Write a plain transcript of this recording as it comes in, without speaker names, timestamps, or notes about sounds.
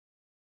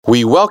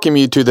We welcome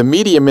you to the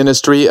media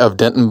ministry of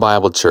Denton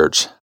Bible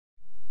Church.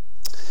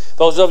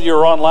 Those of you who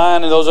are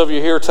online and those of you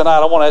here tonight,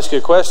 I want to ask you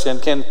a question.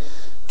 Can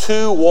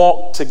two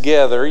walk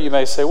together? You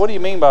may say, what do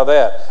you mean by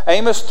that?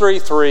 Amos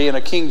 3:3 in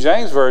a King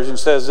James Version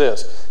says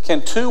this: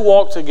 can two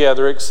walk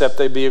together except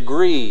they be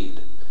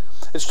agreed?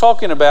 It's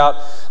talking about,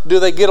 do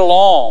they get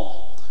along?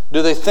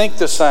 Do they think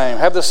the same?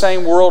 Have the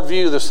same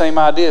worldview, the same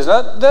ideas?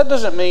 Now, that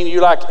doesn't mean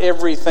you like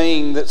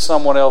everything that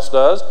someone else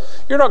does.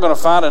 You're not going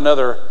to find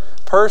another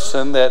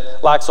person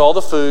that likes all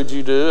the food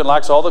you do and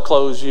likes all the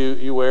clothes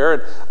you wear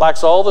and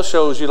likes all the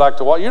shows you like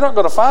to watch. You're not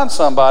going to find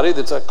somebody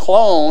that's a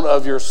clone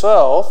of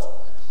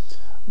yourself,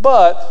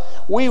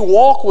 but we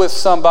walk with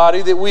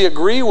somebody that we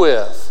agree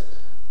with.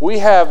 We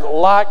have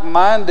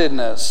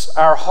like-mindedness,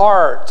 our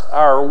heart,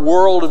 our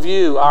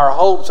worldview, our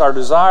hopes, our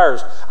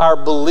desires, our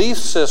belief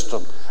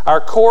system, our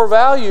core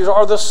values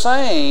are the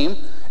same,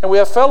 and we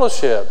have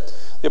fellowship.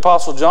 The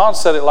Apostle John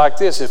said it like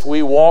this: if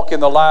we walk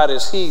in the light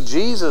as He,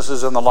 Jesus,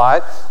 is in the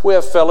light, we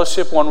have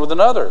fellowship one with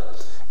another.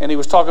 And he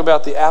was talking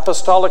about the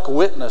apostolic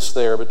witness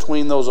there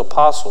between those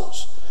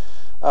apostles.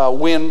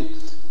 When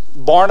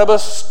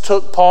Barnabas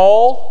took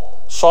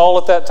Saul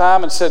at that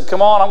time, and said,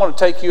 come on, I'm going to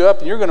take you up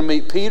and you're going to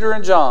meet Peter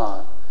and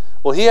John.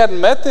 Well, he hadn't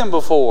met them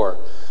before,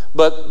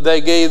 but they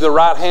gave the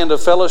right hand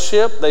of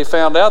fellowship. They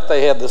found out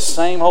they had the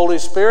same Holy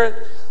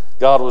Spirit.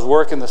 God was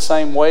working the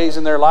same ways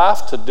in their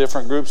life to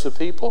different groups of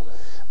people.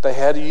 They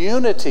had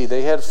unity.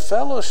 They had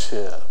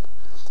fellowship.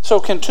 So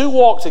can two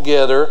walk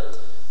together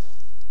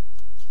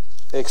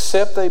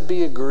except they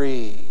be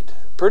agreed?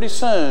 Pretty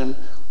soon,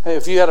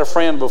 if you had a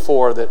friend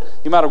before that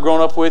you might have grown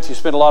up with, you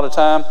spent a lot of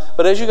time,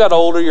 but as you got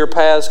older, your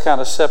paths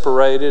kind of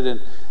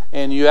separated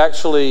and you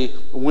actually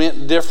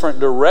went different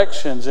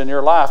directions in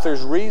your life.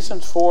 There's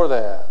reasons for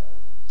that.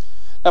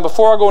 Now,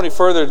 before I go any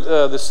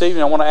further this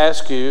evening, I want to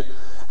ask you,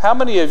 how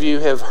many of you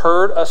have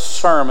heard a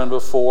sermon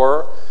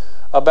before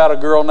about a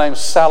girl named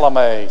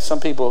Salome? Some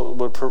people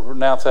would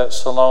pronounce that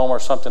Salome or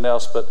something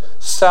else, but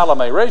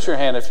Salome. Raise your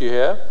hand if you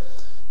have.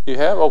 You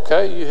have?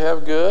 Okay, you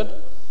have. Good.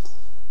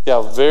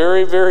 Yeah,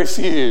 very, very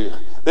few.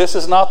 This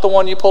is not the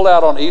one you pull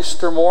out on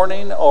Easter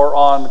morning or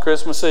on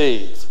Christmas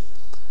Eve.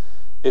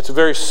 It's a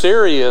very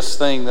serious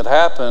thing that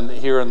happened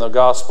here in the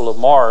Gospel of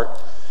Mark,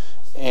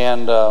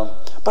 and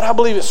but I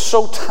believe it's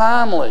so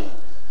timely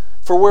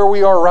for where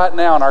we are right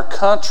now in our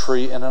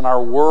country and in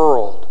our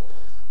world.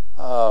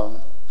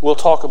 We'll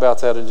talk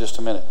about that in just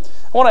a minute.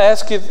 I want to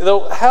ask you,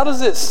 though, how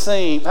does it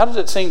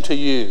seem to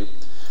you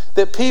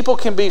that people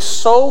can be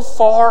so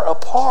far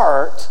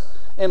apart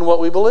in what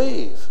we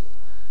believe?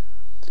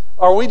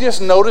 Are we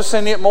just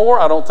noticing it more?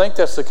 I don't think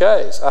that's the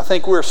case. I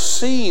think we're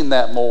seeing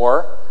that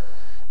more,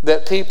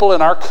 that people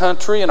in our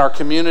country, in our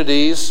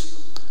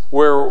communities,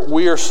 where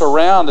we are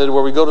surrounded,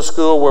 where we go to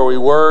school, where we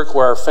work,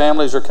 where our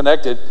families are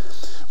connected,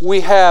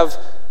 we have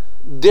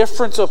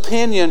different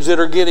opinions that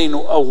are getting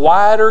a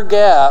wider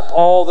gap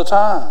all the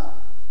time.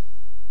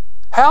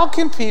 How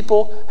can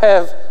people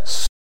have...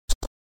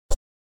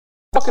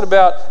 Talking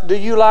about, do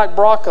you like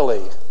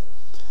broccoli?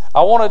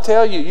 I want to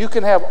tell you, you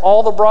can have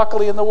all the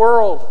broccoli in the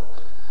world.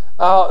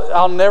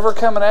 I'll never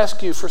come and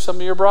ask you for some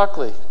of your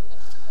broccoli.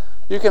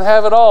 You can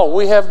have it all.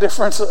 We have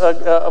different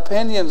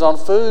opinions on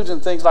foods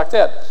and things like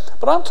that.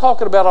 But I'm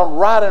talking about on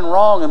right and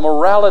wrong and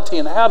morality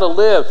and how to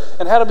live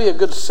and how to be a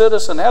good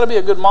citizen, how to be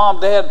a good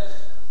mom, dad,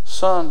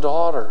 son,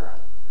 daughter.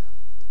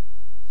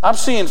 I'm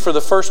seeing for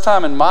the first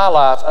time in my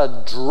life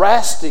a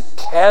drastic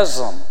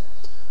chasm,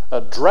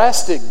 a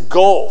drastic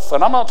gulf.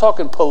 And I'm not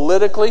talking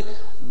politically.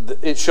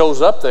 It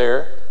shows up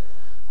there.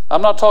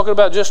 I'm not talking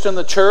about just in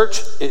the church.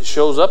 It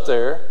shows up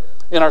there.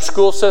 In our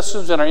school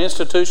systems, in our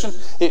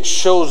institutions, it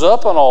shows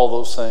up on all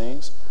those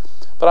things.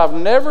 But I've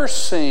never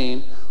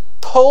seen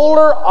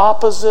polar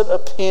opposite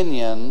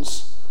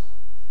opinions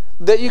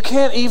that you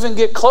can't even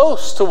get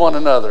close to one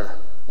another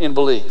in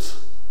belief.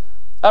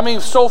 I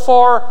mean, so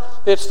far,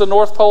 it's the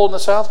North Pole and the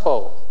South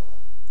Pole.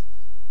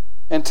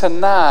 And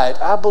tonight,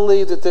 I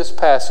believe that this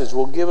passage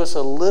will give us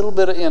a little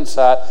bit of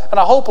insight, and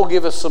I hope will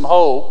give us some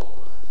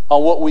hope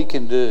on what we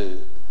can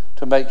do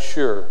to make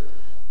sure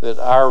that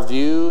our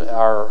view,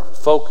 our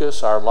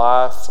focus, our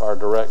life, our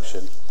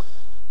direction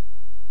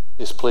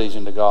is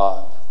pleasing to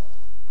God.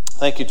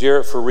 Thank you,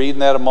 Jarrett, for reading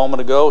that a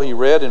moment ago. He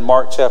read in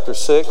Mark chapter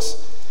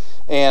 6,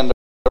 and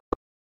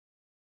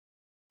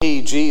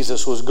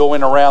Jesus was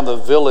going around the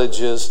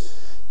villages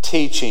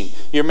teaching.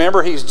 You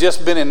remember, he's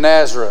just been in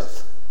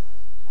Nazareth.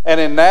 And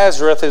in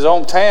Nazareth, his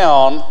own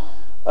town,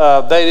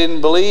 they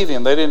didn't believe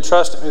him. They didn't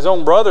trust him. His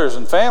own brothers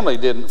and family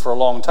didn't for a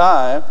long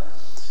time.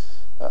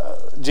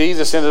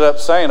 Jesus ended up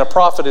saying, a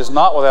prophet is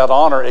not without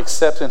honor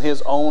except in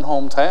his own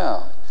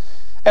hometown.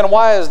 And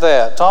why is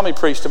that? Tommy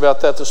preached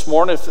about that this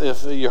morning,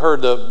 if you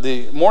heard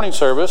the morning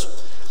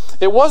service.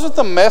 It wasn't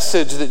the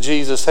message that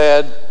Jesus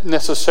had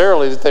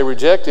necessarily that they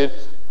rejected.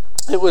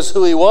 It was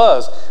who he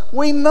was.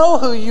 We know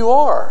who you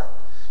are.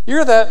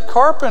 You're that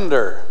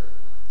carpenter.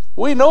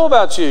 We know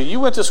about you. You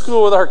went to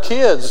school with our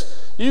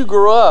kids. You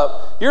grew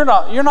up. You're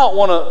not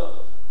one of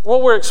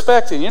what we're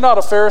expecting. You're not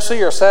a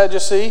Pharisee or a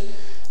Sadducee.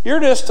 You're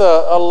just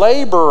a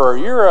laborer.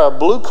 You're a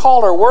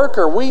blue-collar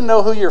worker. We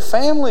know who your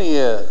family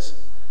is.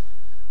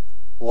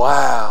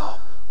 Wow.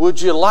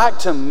 Would you like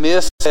to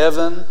miss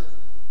heaven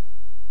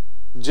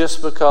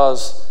just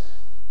because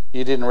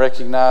you didn't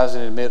recognize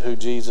and admit who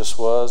Jesus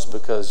was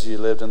because you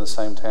lived in the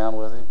same town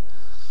with him?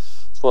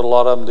 That's what a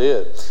lot of them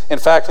did. In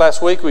fact,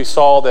 last week we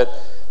saw that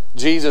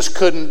Jesus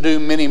couldn't do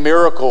many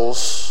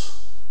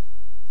miracles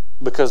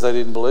because they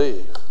didn't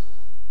believe.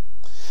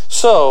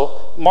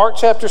 So, Mark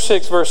chapter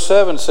 6, verse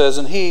 7 says,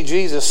 "And he,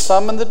 Jesus,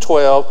 summoned the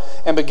 12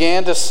 and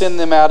began to send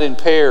them out in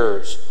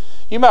pairs."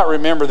 You might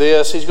remember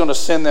this. He's going to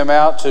send them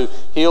out to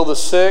heal the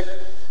sick,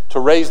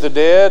 to raise the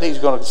dead. He's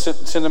going to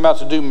send them out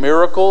to do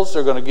miracles.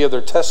 They're going to give their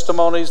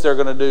testimonies. They're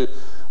going to do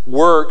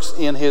works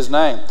in his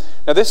name.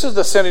 Now, this is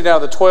the sending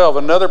out of the 12.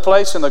 Another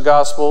place in the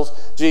Gospels,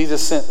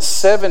 Jesus sent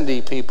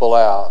 70 people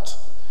out.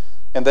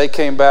 And they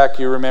came back,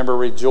 you remember,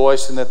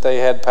 rejoicing that they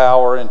had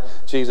power. And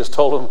Jesus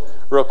told them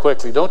real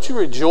quickly, don't you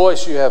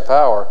rejoice you have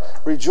power.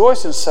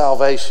 Rejoice in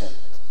salvation.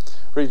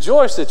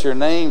 Rejoice that your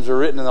names are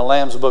written in the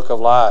Lamb's book of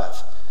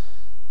life.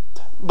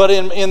 But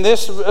in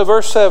this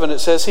verse 7, it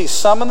says, he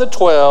summoned the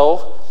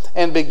 12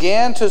 and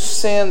began to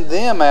send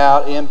them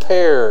out in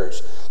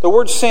pairs. The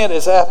word sent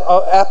is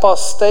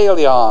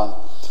apostolion,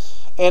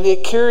 and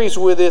it carries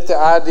with it the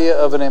idea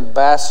of an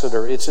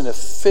ambassador. It's an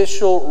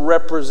official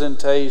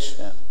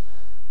representation.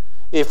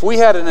 If we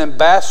had an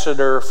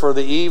ambassador for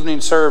the evening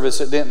service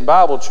at Denton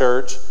Bible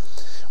Church,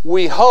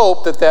 we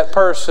hope that that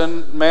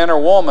person, man or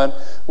woman,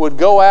 would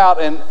go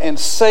out and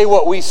say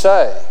what we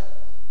say.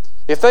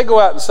 If they go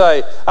out and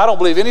say, I don't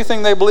believe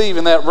anything they believe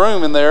in that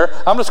room in there,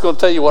 I'm just going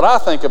to tell you what I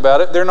think about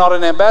it, they're not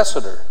an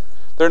ambassador.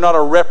 They're not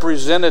a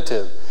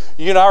representative.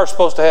 You and I are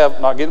supposed to have,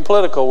 not getting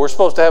political, we're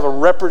supposed to have a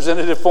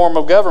representative form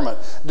of government.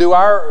 Do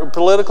our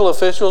political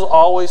officials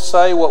always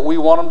say what we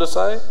want them to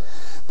say?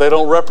 They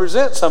don't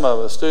represent some of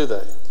us, do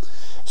they?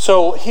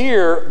 So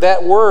here,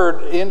 that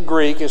word in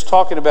Greek is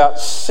talking about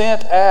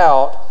sent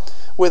out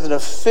with an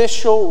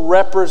official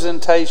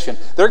representation.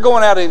 They're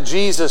going out in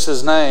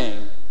Jesus'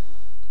 name.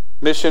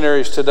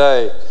 Missionaries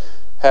today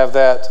have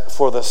that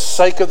for the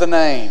sake of the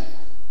name.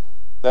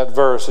 That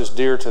verse is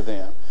dear to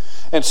them.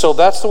 And so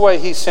that's the way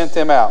he sent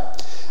them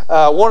out.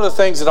 One of the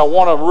things that I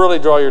want to really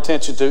draw your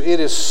attention to,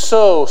 it is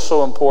so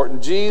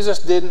important. Jesus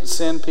didn't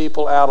send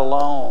people out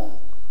alone.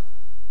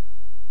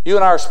 You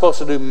and I are supposed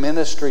to do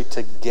ministry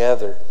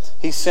together.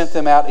 He sent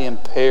them out in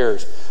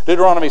pairs.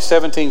 Deuteronomy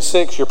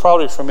 17:6, you're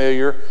probably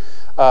familiar.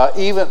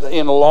 Even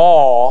in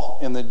law,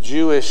 in the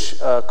Jewish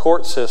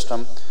court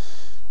system,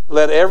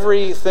 let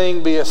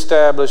everything be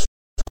established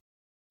with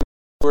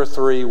 2 or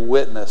 3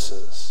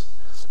 witnesses.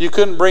 You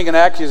couldn't bring an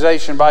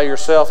accusation by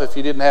yourself if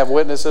you didn't have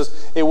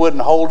witnesses. It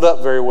wouldn't hold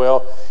up very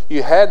well.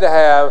 You had to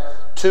have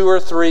 2 or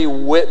 3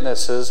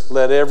 witnesses.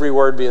 Let every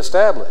word be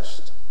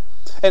established.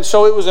 And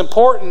so it was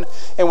important,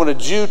 and when a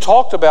Jew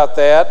talked about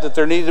that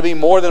there needed to be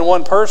more than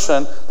one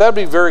person, that would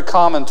be very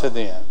common to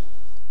them.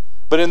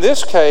 But in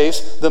this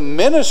case, the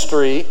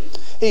ministry,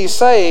 he's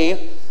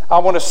saying, I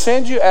want to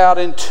send you out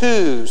in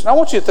twos. And I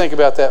want you to think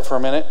about that for a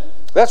minute.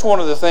 That's one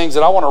of the things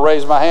that I want to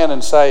raise my hand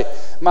and say,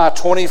 my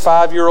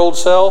 25-year-old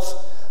self,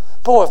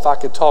 boy, if I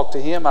could talk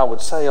to him, I would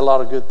say a lot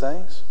of good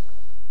things.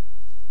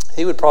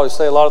 He would probably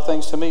say a lot of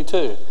things to me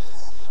too.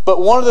 But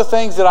one of the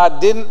things that I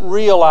didn't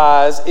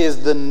realize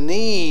is the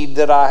need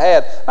that I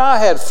had. Now, I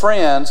had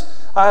friends.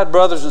 I had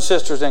brothers and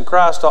sisters in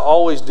Christ. I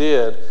always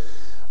did.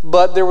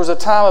 But there was a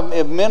time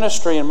of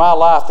ministry in my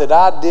life that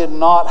I did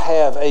not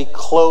have a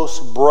close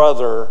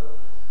brother.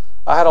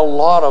 I had a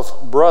lot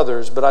of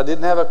brothers, but I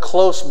didn't have a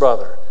close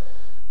brother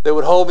that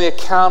would hold me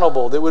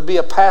accountable, that would be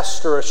a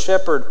pastor, a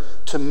shepherd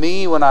to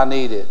me when I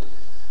needed.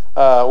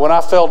 When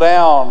I fell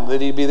down, that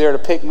he'd be there to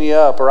pick me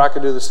up, or I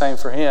could do the same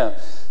for him.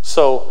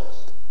 So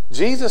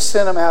Jesus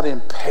sent them out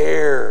in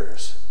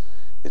pairs.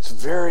 It's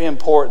very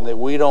important that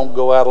we don't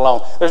go out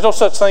alone. There's no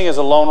such thing as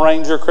a Lone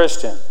Ranger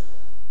Christian.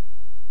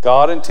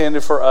 God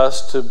intended for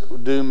us to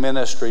do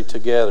ministry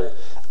together.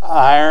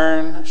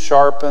 Iron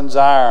sharpens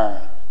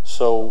iron,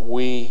 so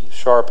we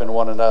sharpen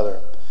one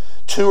another.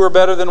 2 are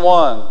better than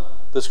 1,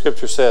 the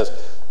scripture says.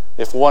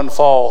 If one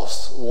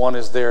falls, one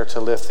is there to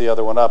lift the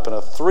other one up, and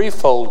a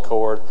 3-fold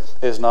cord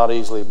is not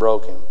easily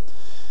broken.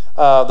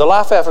 The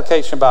Life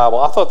Application Bible,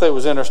 I thought that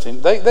was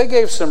interesting. They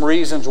gave some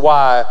reasons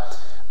why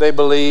they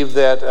believed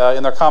that,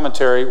 in their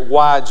commentary,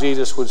 why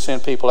Jesus would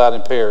send people out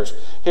in pairs.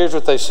 Here's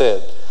what they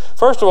said.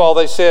 First of all,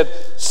 they said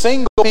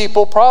single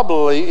people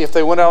probably, if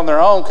they went out on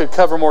their own, could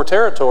cover more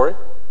territory.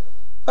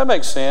 That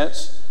makes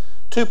sense.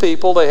 2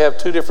 people, they have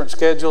 2 different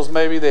schedules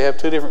maybe. They have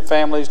 2 different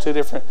families,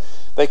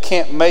 they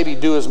can't maybe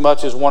do as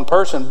much as one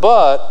person.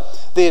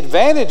 But the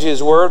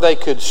advantages were they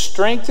could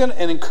strengthen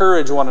and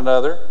encourage one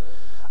another.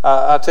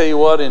 I tell you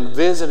what, in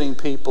visiting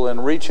people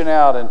and reaching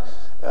out, and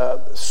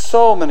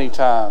so many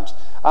times,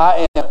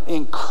 I am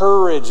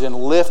encouraged and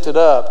lifted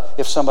up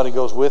if somebody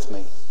goes with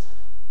me.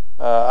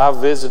 I've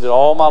visited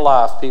all my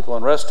life people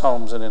in rest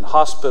homes and in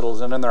hospitals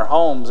and in their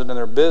homes and in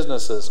their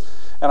businesses.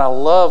 And I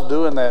love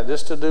doing that,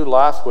 just to do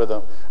life with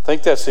them. I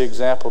think that's the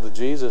example that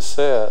Jesus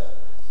set.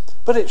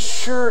 But it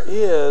sure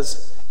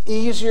is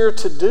easier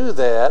to do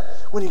that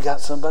when you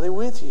got somebody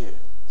with you.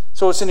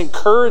 So it's an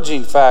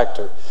encouraging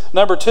factor.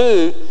 Number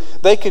two,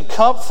 they could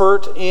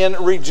comfort in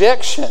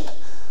rejection.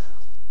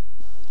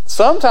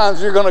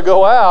 Sometimes you're going to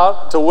go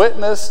out to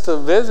witness, to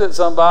visit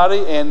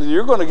somebody, and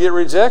you're going to get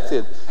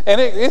rejected.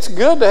 And it's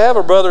good to have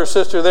a brother or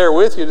sister there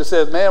with you that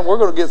says, man, we're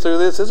going to get through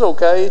this. It's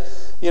okay.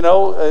 You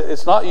know,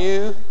 it's not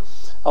you.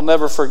 I'll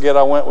never forget,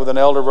 I went with an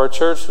elder of our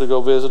church to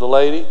go visit a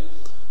lady.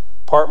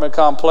 Apartment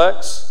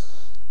complex.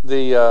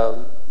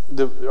 Are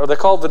they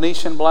called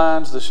Venetian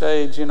blinds, the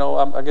shades? You know,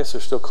 I guess they're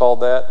still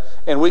called that.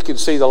 And we could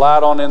see the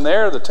light on in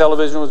there. The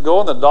television was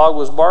going. The dog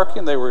was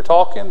barking. They were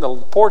talking. The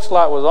porch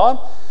light was on.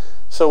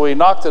 So we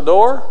knocked on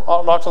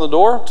the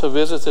door to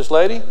visit this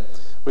lady.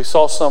 We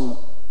saw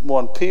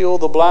someone peel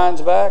the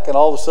blinds back, and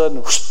all of a sudden,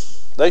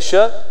 whoosh, they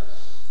shut.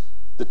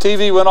 The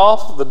TV went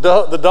off. The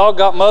dog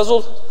got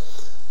muzzled.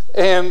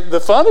 And the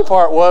funny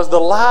part was the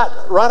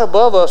light right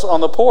above us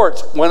on the porch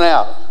went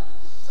out.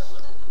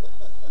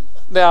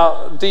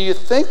 Now, do you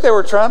think they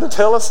were trying to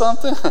tell us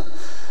something?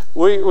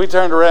 We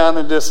turned around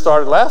and just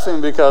started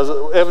laughing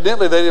because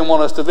evidently they didn't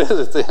want us to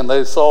visit them.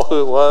 They saw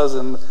who it was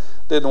and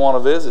didn't want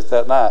to visit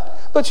that night.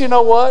 But you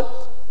know what?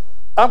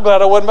 I'm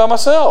glad I wasn't by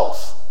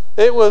myself.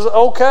 It was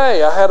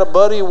okay. I had a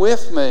buddy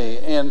with me.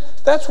 And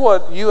that's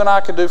what you and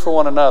I can do for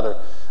one another.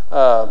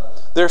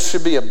 There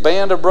should be a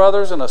band of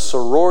brothers and a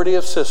sorority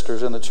of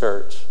sisters in the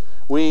church.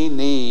 We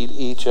need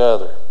each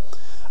other.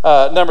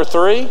 Number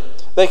three,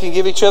 they can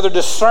give each other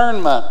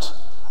discernment.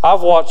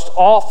 I've watched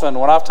often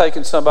when I've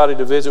taken somebody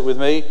to visit with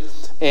me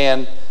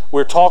and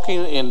we're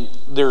talking and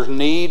there's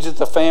needs that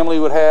the family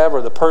would have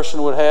or the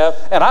person would have,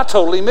 and I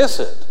totally miss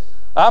it.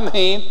 I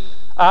mean,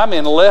 I'm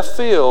in left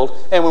field,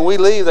 and when we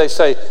leave, they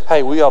say,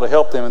 hey, we ought to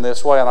help them in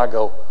this way, and I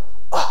go,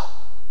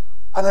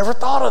 I never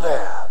thought of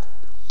that.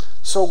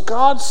 So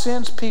God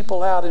sends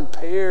people out in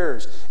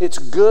pairs. It's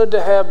good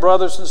to have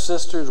brothers and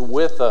sisters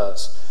with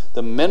us.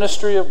 The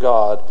ministry of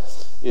God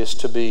is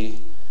to be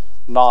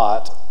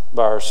not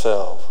by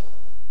ourselves.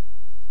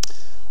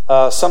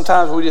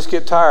 Sometimes we just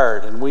get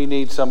tired and we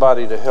need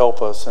somebody to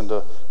help us and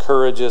to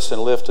encourage us and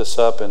lift us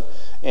up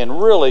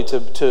and really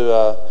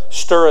to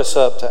stir us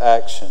up to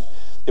action.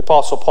 The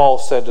Apostle Paul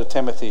said to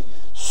Timothy,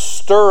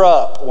 stir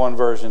up, one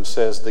version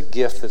says, the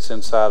gift that's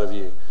inside of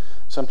you.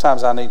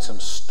 Sometimes I need some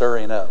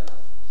stirring up,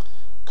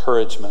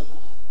 encouragement.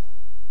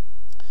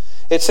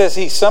 It says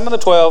he summoned the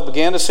 12,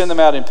 began to send them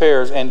out in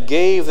pairs, and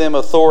gave them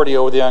authority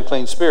over the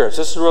unclean spirits.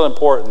 This is real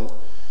important.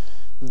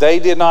 They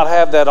did not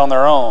have that on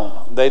their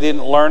own. They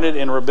didn't learn it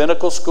in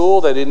rabbinical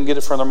school. They didn't get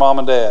it from their mom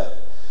and dad.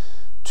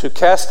 To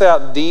cast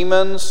out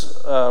demons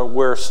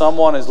where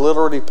someone is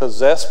literally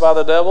possessed by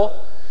the devil,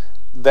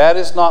 that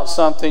is not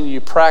something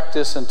you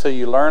practice until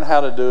you learn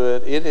how to do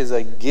it. It is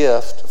a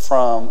gift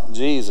from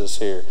Jesus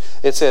here.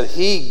 It said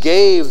he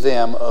gave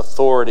them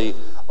authority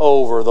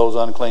over those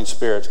unclean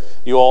spirits.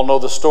 You all know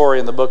the story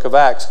in the book of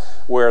Acts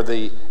where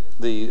the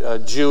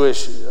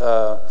Jewish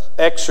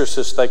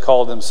exorcists, they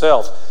called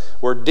themselves,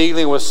 were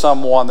dealing with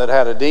someone that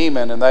had a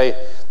demon, and they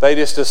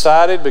just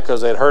decided,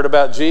 because they'd heard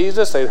about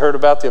Jesus, they'd heard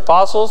about the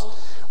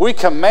apostles, we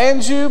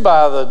command you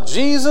by the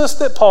Jesus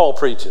that Paul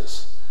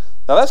preaches.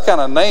 Now that's kind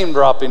of name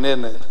dropping,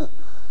 isn't it?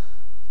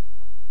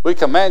 We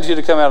command you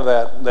to come out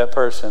of that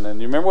person.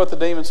 And you remember what the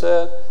demon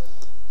said?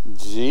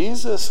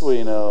 Jesus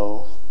we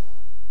know,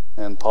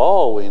 and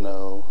Paul we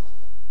know,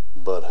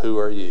 but who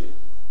are you?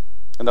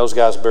 And those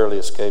guys barely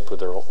escaped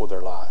with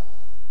their life.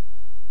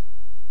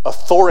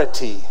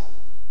 Authority.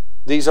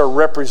 These are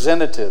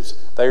representatives.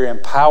 They are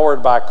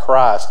empowered by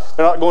Christ.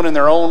 They're not going in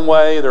their own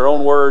way, their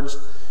own words.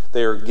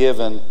 They are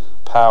given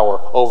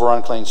power over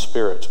unclean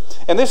spirits.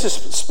 And this is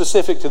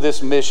specific to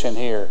this mission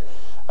here.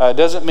 It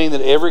doesn't mean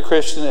that every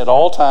Christian at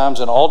all times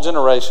and all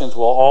generations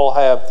will all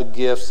have the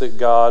gifts that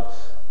God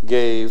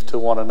gave to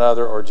one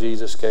another or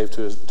Jesus gave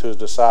to his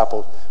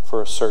disciples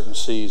for a certain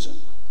season.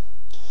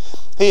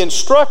 He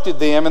instructed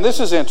them, and this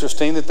is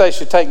interesting, that they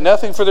should take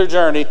nothing for their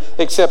journey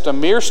except a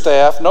mere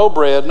staff, no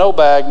bread, no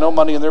bag, no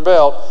money in their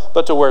belt,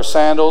 but to wear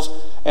sandals.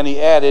 And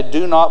he added,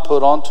 do not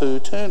put on 2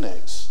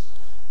 tunics.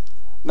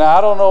 Now,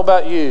 I don't know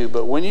about you,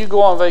 but when you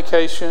go on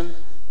vacation,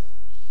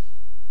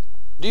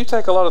 do you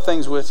take a lot of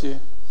things with you?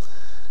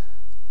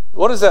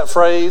 What is that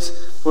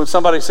phrase when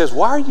somebody says,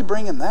 why are you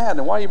bringing that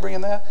and why are you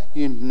bringing that?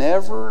 You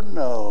never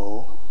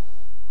know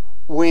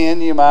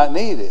when you might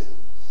need it.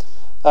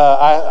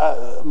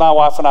 My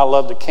wife and I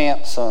love to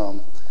camp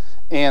some,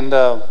 and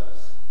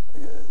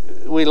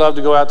we love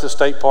to go out to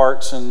state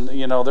parks, and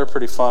they're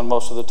pretty fun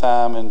most of the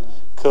time, and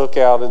cook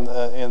out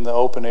in the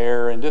open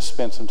air and just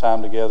spend some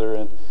time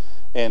together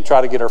and try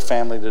to get our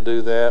family to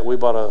do that. We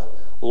bought a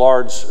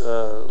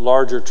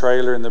larger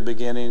trailer in the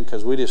beginning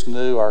because we just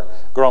knew our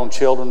grown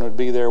children would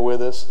be there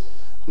with us.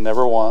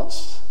 Never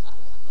once.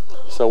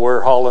 So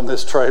we're hauling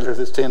this trailer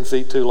that's 10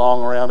 feet too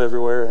long around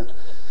everywhere.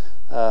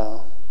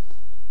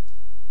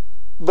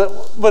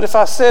 But if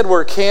I said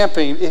we're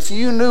camping, if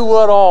you knew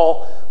what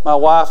all, my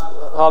wife,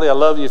 Holly, I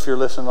love you if you're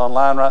listening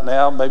online right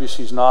now. Maybe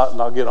she's not,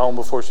 and I'll get home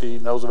before she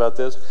knows about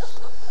this.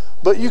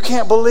 But you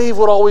can't believe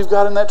what all we've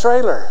got in that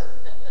trailer.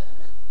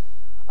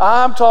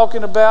 I'm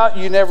talking about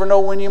you never know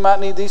when you might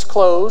need these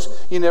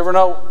clothes. You never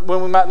know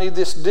when we might need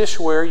this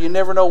dishware. You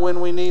never know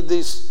when we need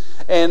these.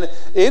 And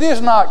it is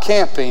not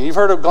camping. You've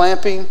heard of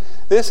glamping?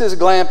 This is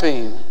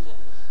glamping.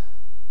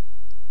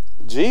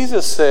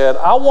 Jesus said,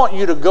 I want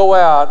you to go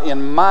out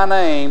in my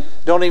name.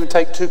 Don't even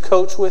take 2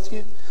 coats with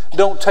you.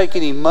 Don't take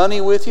any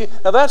money with you.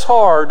 Now that's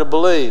hard to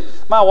believe.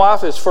 My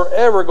wife is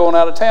forever going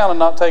out of town and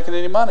not taking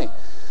any money.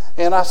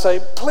 And I say,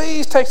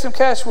 please take some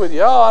cash with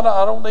you. Oh,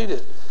 I don't need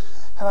it.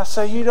 And I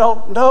say, you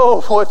don't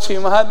know what you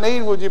might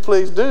need. Would you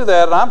please do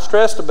that? And I'm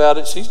stressed about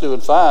it. She's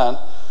doing fine.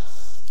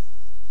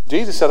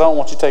 Jesus said, I don't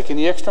want you to take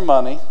any extra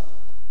money.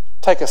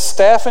 Take a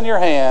staff in your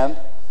hand,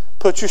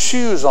 put your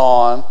shoes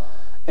on,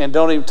 and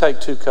don't even take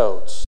 2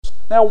 coats.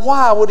 Now,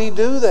 why would he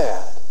do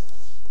that?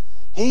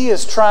 He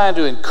is trying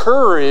to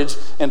encourage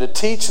and to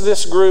teach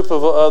this group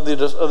of the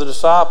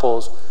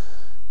disciples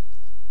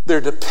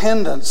their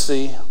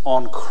dependency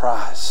on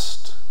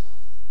Christ.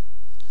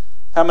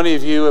 How many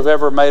of you have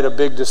ever made a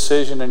big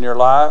decision in your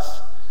life?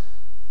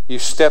 You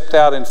stepped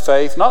out in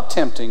faith, not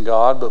tempting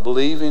God, but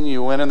believing.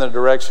 You went in the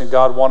direction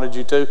God wanted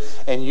you to,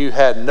 and you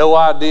had no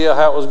idea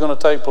how it was going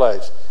to take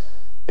place.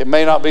 It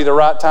may not be the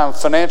right time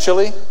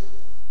financially,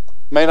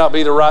 may not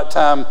be the right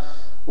time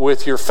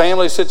with your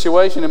family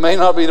situation, it may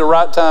not be the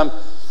right time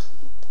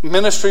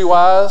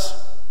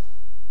ministry-wise.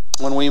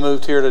 When we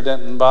moved here to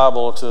Denton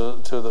Bible,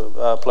 to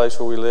the place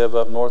where we live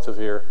up north of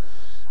here,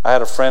 I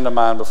had a friend of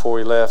mine before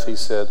we left. He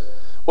said,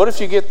 what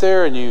if you get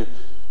there and you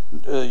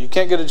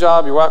can't get a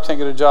job, your wife can't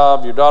get a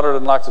job, your daughter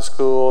doesn't like the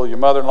school, your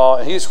mother-in-law,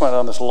 and he just went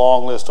on this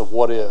long list of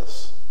what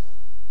ifs.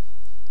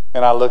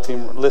 And I looked at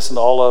him, listened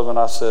to all of them, and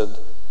I said,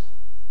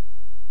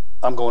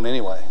 I'm going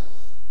anyway.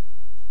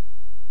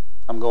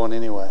 I'm going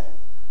anyway.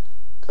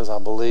 Because I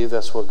believe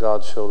that's what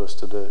God showed us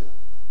to do.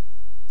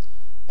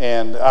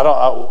 And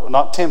I'm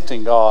not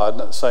tempting God,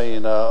 not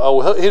saying,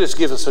 He'll just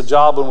give us a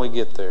job when we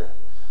get there.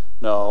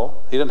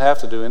 No, He didn't have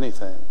to do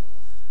anything.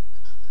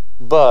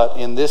 But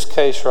in this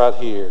case right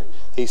here,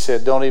 He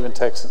said, don't even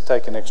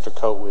take an extra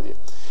coat with you.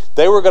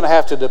 They were going to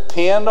have to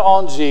depend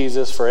on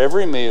Jesus for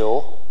every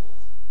meal.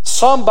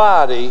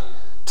 Somebody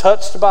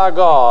touched by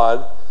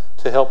God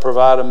to help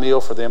provide a meal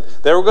for them.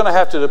 They were going to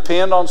have to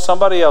depend on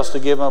somebody else to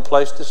give them a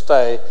place to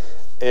stay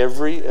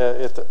every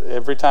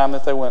time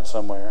that they went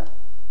somewhere.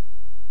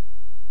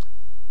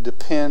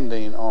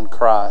 Depending on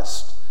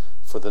Christ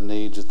for the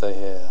needs that they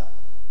have.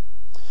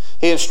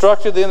 He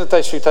instructed them that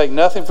they should take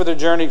nothing for their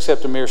journey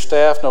except a mere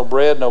staff, no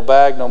bread, no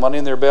bag, no money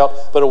in their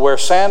belt, but to wear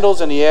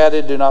sandals, and he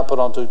added, do not put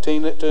on 2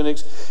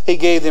 tunics. He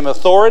gave them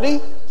authority.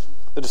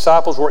 The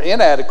disciples were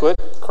inadequate.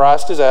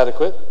 Christ is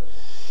adequate.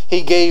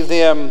 He gave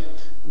them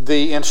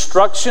the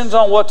instructions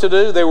on what to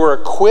do. They were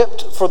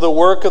equipped for the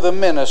work of the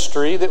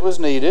ministry that was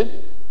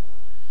needed.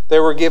 They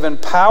were given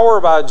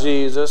power by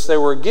Jesus. They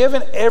were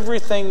given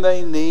everything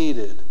they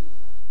needed.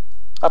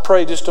 I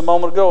prayed just a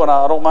moment ago, and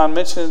I don't mind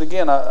mentioning it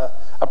again.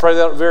 I pray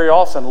that very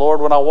often.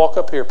 Lord, when I walk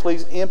up here,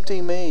 please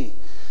empty me.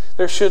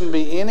 There shouldn't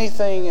be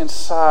anything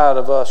inside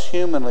of us,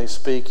 humanly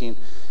speaking,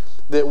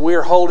 that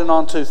we're holding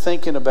on to,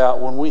 thinking about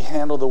when we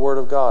handle the Word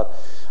of God.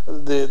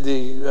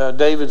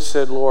 David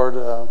said,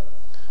 Lord,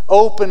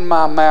 open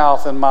my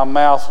mouth, and my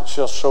mouth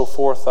shall show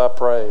forth thy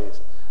praise.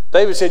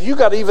 David said, you've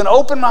got to even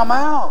open my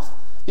mouth.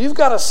 You've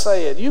got to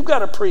say it. You've got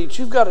to preach.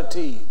 You've got to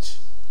teach.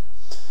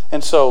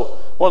 And so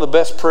one of the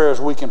best prayers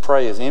we can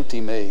pray is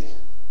empty me.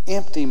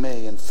 Empty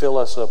me and fill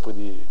us up with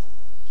you.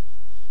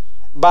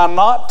 By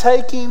not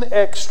taking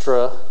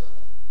extra,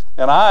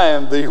 and I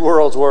am the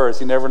world's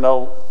worst. You never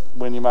know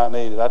when you might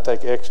need it. I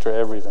take extra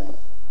everything.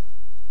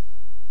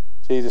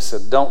 Jesus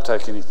said, don't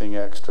take anything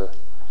extra.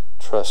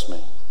 Trust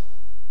me.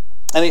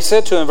 And he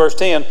said to him in verse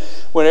 10,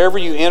 whenever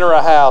you enter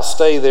a house,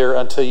 stay there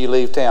until you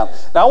leave town.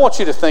 Now I want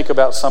you to think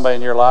about somebody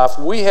in your life.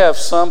 We have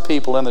some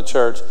people in the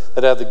church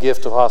that have the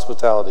gift of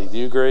hospitality. Do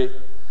you agree?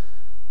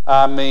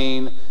 I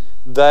mean,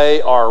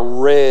 they are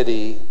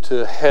ready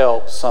to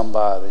help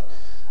somebody.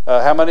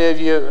 How many of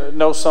you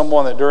know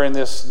someone that during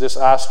this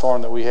ice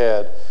storm that we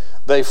had,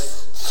 they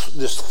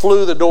just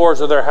flew the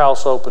doors of their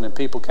house open and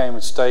people came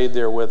and stayed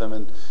there with them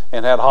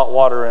and had hot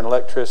water and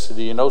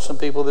electricity? You know some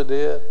people that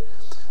did?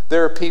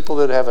 There are people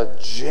that have a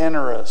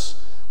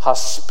generous,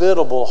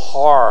 hospitable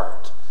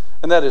heart,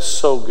 and that is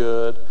so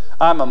good.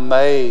 I'm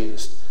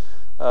amazed.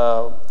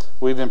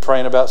 We've been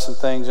praying about some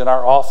things in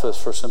our office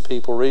for some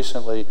people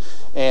recently,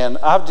 and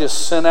I've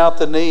just sent out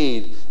the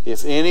need.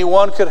 If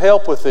anyone could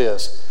help with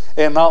this.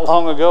 And not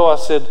long ago I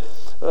said,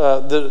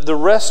 the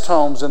rest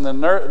homes and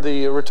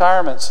the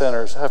retirement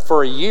centers have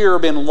for a year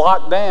been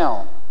locked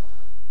down.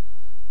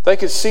 They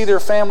could see their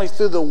family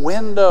through the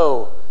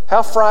window.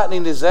 How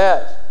frightening is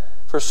that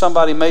for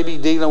somebody maybe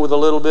dealing with a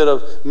little bit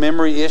of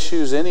memory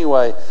issues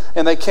anyway,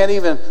 and they can't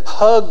even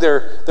hug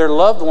their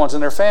loved ones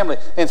and their family,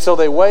 and so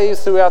they wave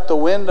throughout the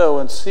window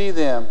and see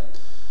them.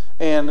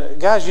 And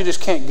guys, you just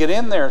can't get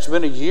in there. It's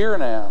been a year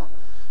now.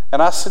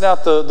 And I sent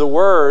out the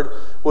word,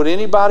 would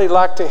anybody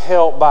like to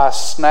help buy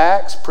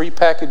snacks,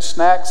 prepackaged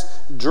snacks,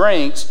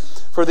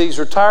 drinks, for these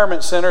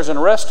retirement centers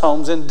and rest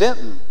homes in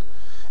Denton.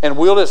 And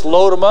we'll just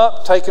load them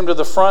up, take them to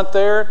the front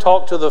there,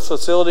 talk to the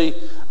facility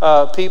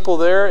people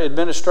there,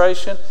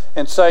 administration,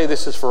 and say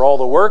this is for all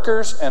the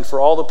workers and for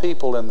all the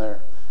people in there.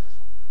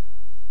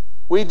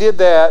 We did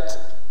that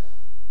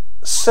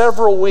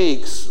several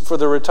weeks for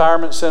the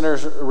retirement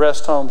centers,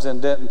 rest homes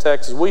in Denton,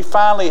 Texas. We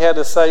finally had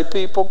to say,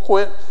 people,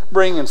 quit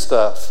bringing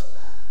stuff.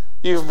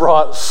 You've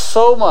brought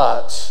so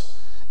much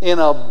in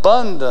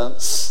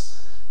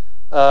abundance.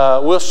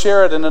 We'll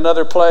share it in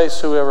another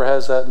place, whoever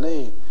has that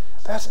need.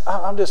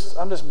 I'm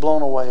just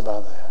blown away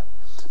by that.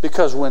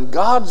 Because when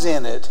God's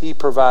in it, He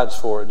provides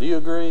for it. Do you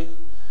agree?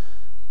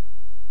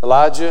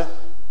 Elijah,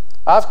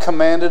 I've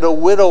commanded a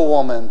widow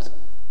woman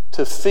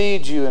to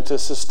feed you and to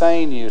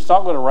sustain you. It's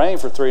not going to rain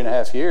for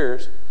 3.5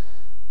 years.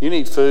 You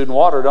need food and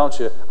water, don't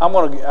you? I'm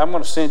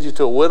going to send you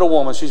to a widow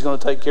woman. She's going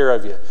to take care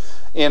of you.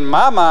 In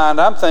my mind,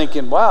 I'm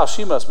thinking, wow,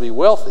 she must be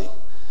wealthy.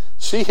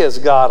 She has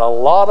got a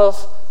lot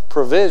of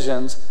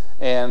provisions.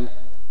 And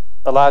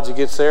Elijah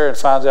gets there and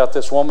finds out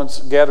this woman's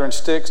gathering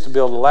sticks to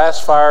build the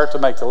last fire, to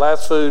make the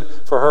last food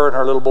for her and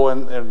her little boy,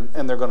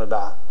 and they're going to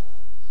die.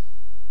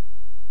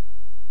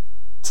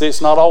 See,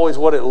 it's not always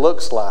what it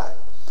looks like.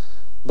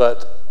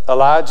 But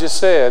Elijah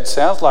said,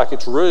 sounds like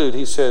it's rude.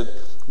 He said,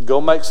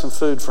 go make some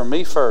food for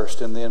me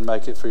first and then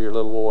make it for your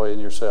little boy and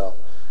yourself.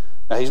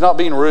 Now, he's not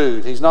being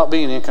rude. He's not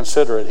being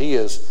inconsiderate. He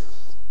is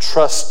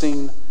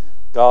trusting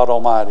God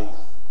Almighty.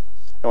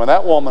 And when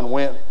that woman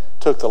went,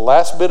 took the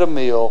last bit of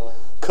meal,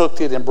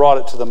 cooked it, and brought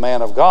it to the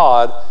man of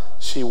God,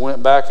 she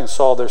went back and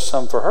saw there's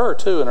some for her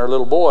too, and her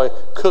little boy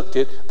cooked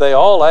it. They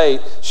all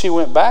ate. She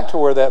went back to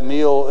where that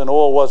meal and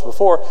oil was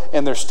before,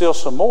 and there's still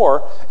some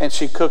more, and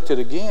she cooked it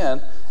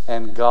again.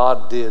 And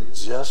God did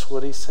just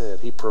what He said.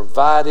 He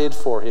provided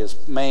for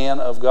His man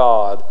of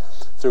God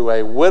through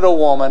a widow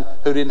woman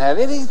who didn't have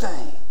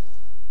anything.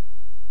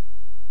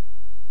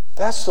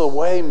 That's the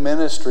way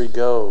ministry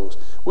goes.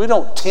 We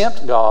don't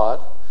tempt God.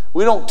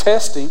 We don't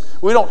test Him.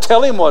 We don't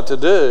tell Him what to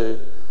do.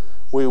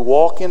 We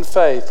walk in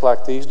faith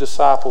like these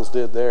disciples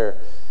did there.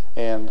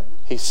 And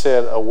He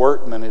said, a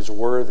workman is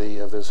worthy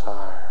of his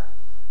hire.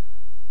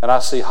 And I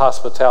see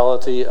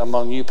hospitality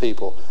among you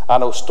people. I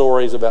know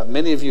stories about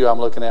many of you I'm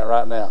looking at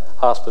right now.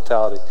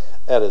 Hospitality.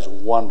 That is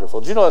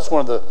wonderful. Do you know that's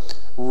one of the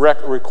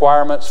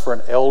requirements for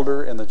an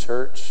elder in the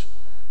church?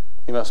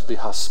 He must be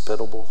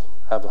hospitable,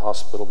 have a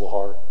hospitable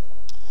heart.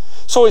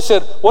 So he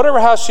said, whatever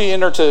house you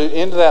enter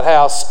into that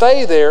house,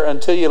 stay there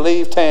until you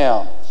leave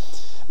town.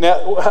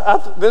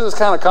 Now, this is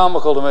kind of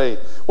comical to me.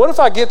 What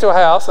if I get to a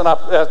house and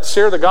I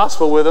share the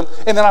gospel with them,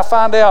 and then I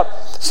find out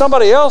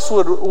somebody else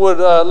would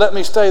let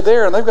me stay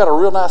there, and they've got a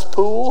real nice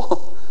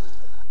pool,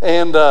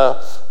 and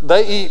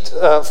they eat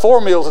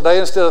 4 meals a day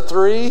instead of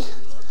 3,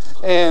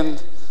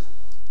 and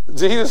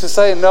Jesus is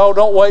saying, no,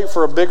 don't wait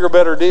for a bigger,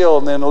 better deal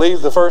and then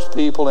leave the first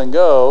people and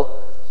go.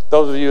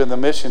 Those of you in the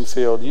mission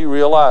field, you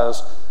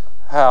realize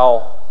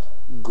how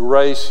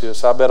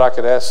gracious. I bet I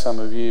could ask some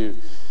of you,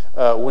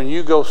 when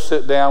you go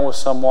sit down with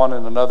someone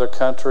in another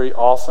country,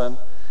 often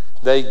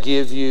they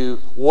give you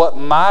what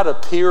might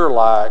appear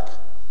like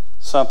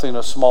something,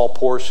 a small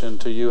portion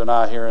to you and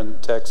I here in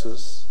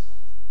Texas.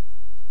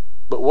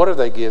 But what are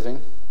they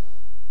giving?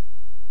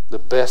 The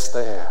best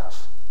they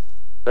have.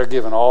 They're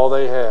giving all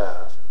they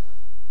have.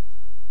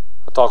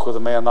 I talked with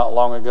a man not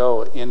long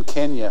ago in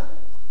Kenya.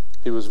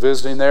 He was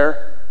visiting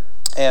there,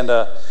 and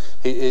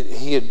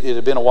it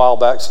had been a while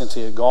back since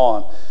he had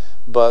gone.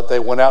 But they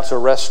went out to a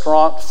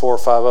restaurant, 4 or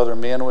 5 other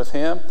men with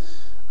him.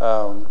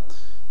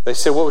 They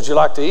said, what would you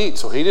like to eat?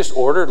 So he just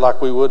ordered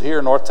like we would here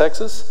in North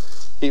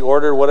Texas. He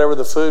ordered whatever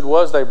the food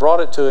was. They brought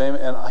it to him,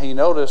 and he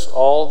noticed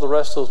all the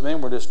rest of those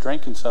men were just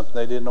drinking something.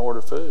 They didn't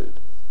order food.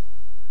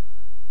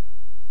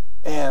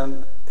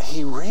 And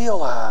he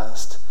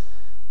realized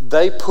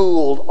they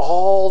pooled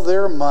all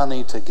their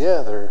money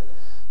together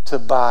to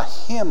buy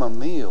him a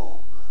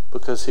meal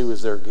because he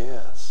was their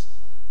guest.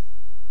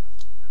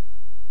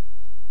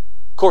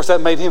 Of course,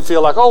 that made him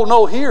feel like, oh,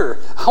 no, here,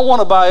 I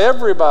want to buy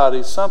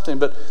everybody something.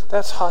 But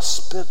that's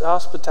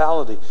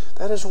hospitality.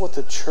 That is what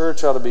the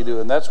church ought to be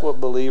doing. That's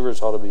what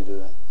believers ought to be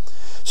doing.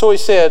 So he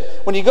said,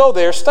 when you go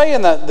there, stay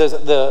in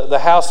the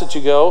house that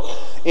you go.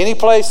 Any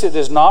place that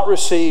does not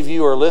receive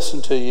you or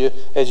listen to you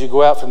as you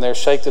go out from there,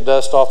 shake the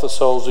dust off the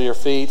soles of your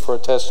feet for a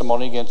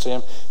testimony against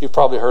him. You've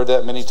probably heard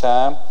that many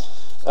times.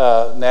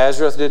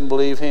 Nazareth didn't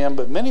believe him,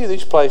 but many of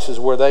these places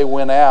where they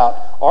went out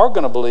are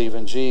going to believe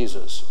in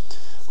Jesus.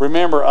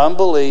 Remember,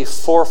 unbelief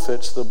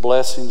forfeits the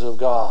blessings of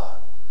God.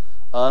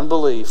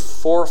 Unbelief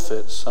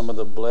forfeits some of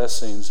the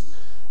blessings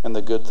and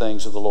the good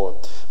things of the Lord.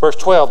 Verse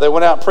 12, they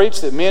went out and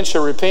preached that men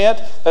should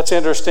repent. That's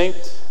interesting.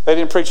 They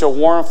didn't preach a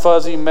warm,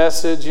 fuzzy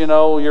message,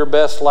 your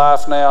best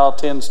life now,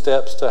 10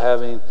 steps to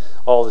having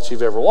all that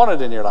you've ever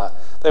wanted in your life.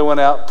 They went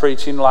out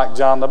preaching like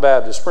John the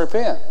Baptist.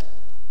 Repent.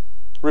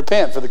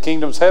 Repent, for the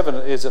kingdom's heaven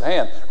is at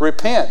hand.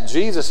 Repent,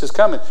 Jesus is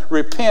coming.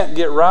 Repent,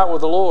 get right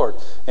with the Lord.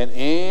 And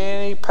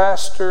any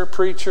pastor,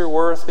 preacher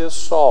worth his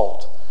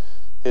salt,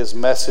 his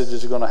message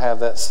is going to have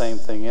that same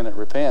thing in it.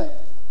 Repent.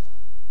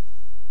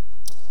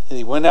 And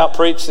he went out,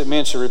 preached that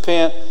men should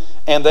repent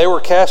And they were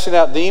casting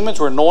out demons,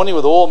 were anointing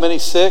with oil many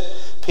sick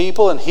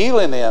people and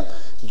healing them.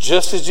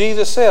 Just as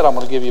Jesus said, I'm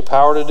going to give you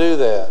power to do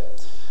that.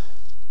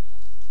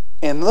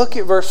 And look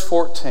at verse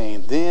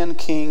 14. Then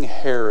King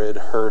Herod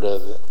heard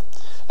of it.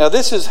 Now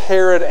this is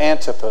Herod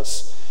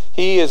Antipas.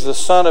 He is the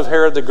son of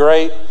Herod the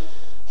Great.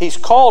 He's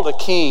called a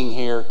king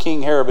here,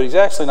 King Herod, but he's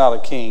actually not a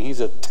king. He's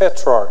a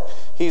tetrarch.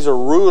 He's a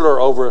ruler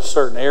over a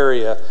certain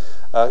area.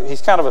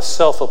 He's kind of a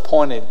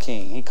self-appointed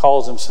king. He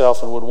calls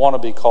himself and would want to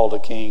be called a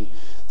king.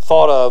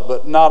 Thought of,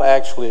 but not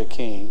actually a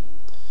king.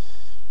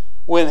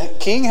 When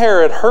King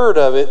Herod heard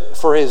of it,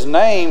 for his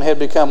name had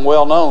become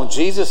well known,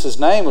 Jesus'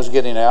 name was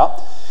getting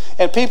out,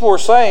 and people were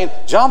saying,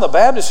 John the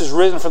Baptist is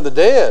risen from the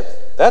dead.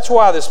 That's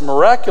why this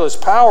miraculous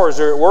powers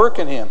are at work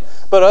in him.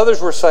 But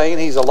others were saying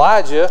he's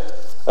Elijah.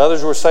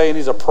 Others were saying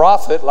he's a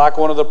prophet, like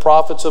one of the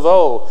prophets of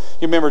old.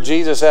 You remember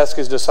Jesus asked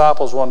his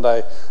disciples one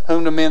day,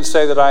 whom do men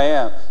say that I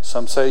am?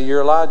 Some say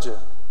you're Elijah.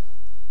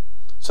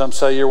 Some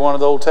say you're one of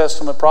the Old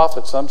Testament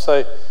prophets. Some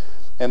say...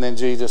 And then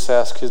Jesus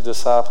asked his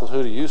disciples,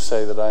 who do you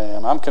say that I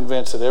am? I'm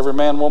convinced that every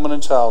man, woman,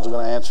 and child is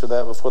going to answer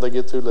that before they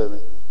get through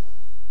living.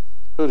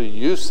 Who do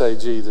you say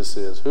Jesus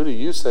is? Who do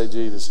you say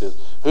Jesus is?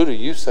 Who do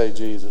you say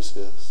Jesus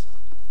is?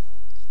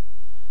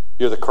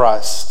 You're the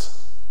Christ,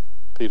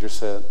 Peter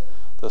said,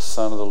 the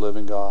Son of the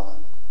living God.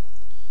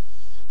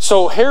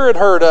 So Herod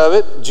heard of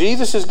it.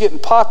 Jesus is getting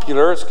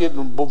popular. It's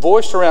getting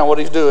voiced around what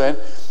he's doing.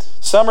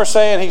 Some are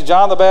saying he's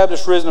John the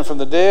Baptist risen from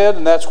the dead,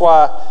 and that's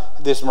why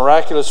this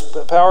miraculous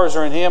powers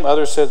are in him.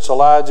 Others said it's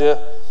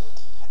Elijah.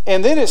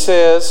 And then it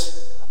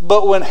says,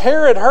 but when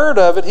Herod heard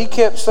of it, he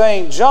kept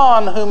saying,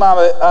 John, whom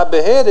I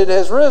beheaded,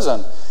 has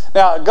risen.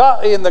 Now,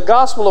 in the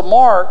Gospel of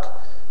Mark,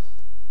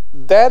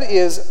 that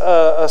is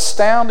an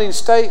astounding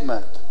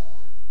statement.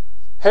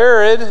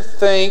 Herod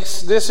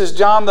thinks this is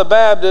John the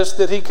Baptist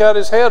that he cut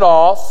his head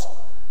off.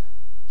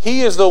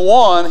 He is the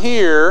one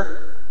here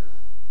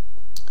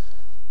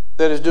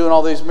that is doing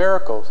all these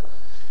miracles.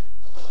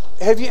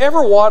 Have you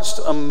ever watched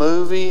a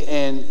movie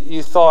and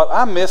you thought,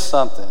 I missed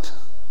something?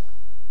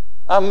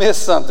 I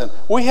missed something.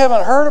 We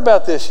haven't heard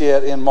about this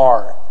yet in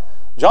Mark.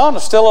 John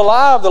is still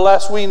alive, the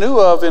last we knew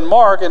of in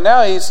Mark, and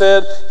now he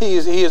said he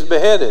is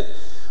beheaded.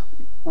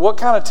 What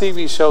kind of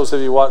TV shows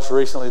have you watched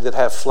recently that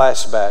have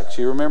flashbacks?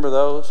 You remember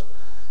those?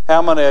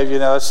 How many of you,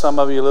 now some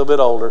of you a little bit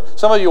older,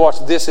 some of you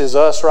watch This Is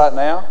Us right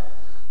now?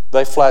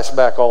 They flash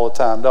back all the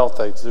time, don't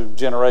they? Through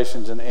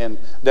generations and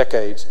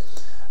decades.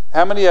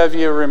 How many of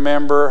you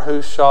remember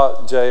who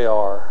shot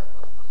J.R.?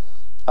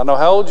 I know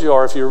how old you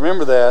are if you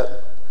remember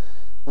that.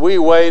 We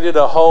waited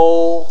a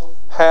whole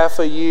half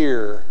a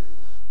year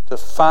to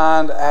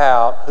find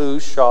out who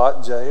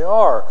shot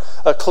J.R.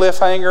 A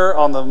cliffhanger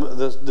on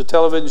the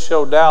television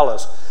show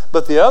Dallas.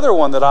 But the other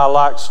one that I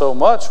liked so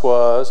much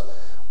was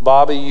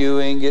Bobby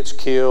Ewing gets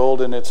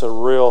killed, and it's a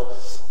real,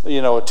 a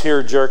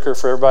tearjerker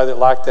for everybody that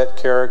liked that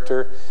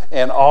character.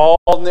 And all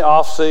in the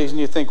off season,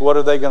 you think, what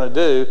are they going to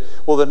do?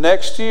 Well, the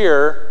next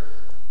year,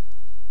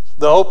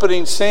 the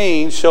opening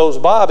scene shows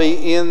Bobby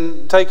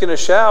taking a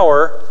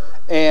shower,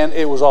 and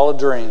it was all a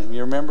dream.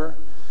 You remember?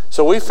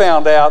 So we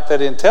found out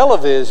that in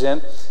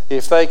television,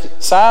 if they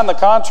sign the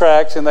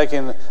contracts and they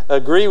can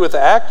agree with the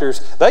actors,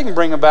 they can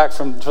bring them back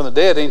from the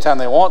dead anytime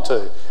they want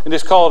to. And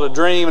just call it a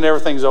dream and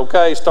everything's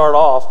okay, start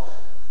off.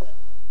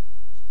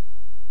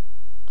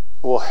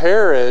 Well,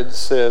 Herod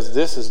says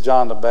this is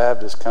John the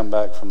Baptist come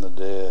back from the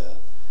dead.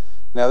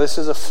 Now this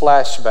is a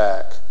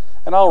flashback,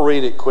 and I'll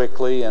read it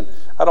quickly, and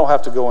I don't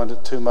have to go into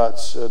too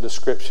much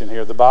description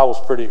here. The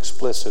Bible's pretty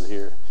explicit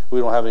here. We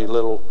don't have any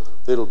little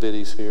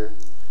bitties here.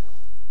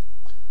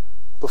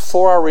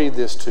 Before I read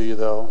this to you,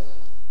 though,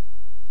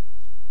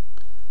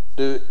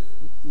 do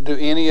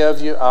any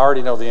of you, I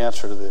already know the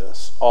answer to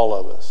this, all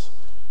of us,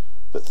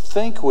 but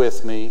think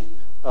with me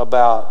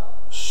about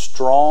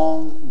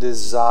strong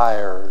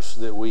desires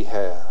that we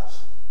have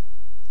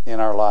in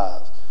our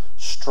lives.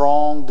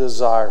 Strong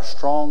desires,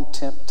 strong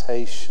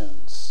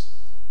temptations.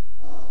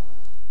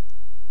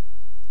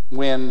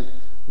 When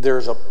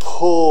there's a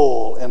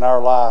pull in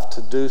our life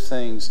to do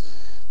things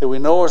that we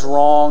know is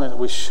wrong and that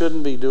we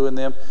shouldn't be doing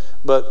them,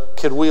 but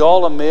could we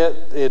all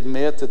admit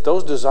that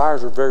those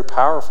desires are very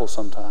powerful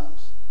sometimes?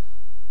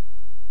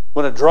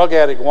 When a drug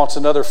addict wants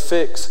another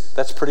fix,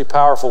 that's pretty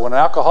powerful. When an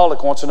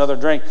alcoholic wants another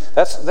drink,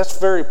 that's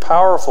very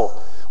powerful.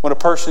 When a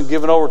person is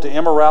given over to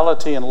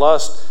immorality and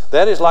lust,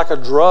 that is like a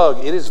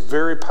drug. It is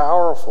very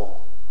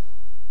powerful.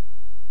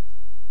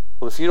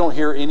 Well, if you don't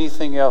hear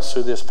anything else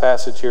through this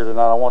passage here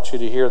tonight, I want you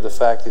to hear the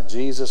fact that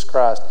Jesus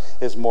Christ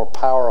is more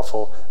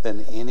powerful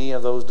than any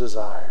of those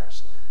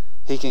desires.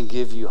 He can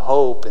give you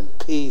hope and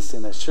peace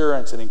and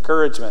assurance and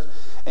encouragement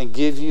and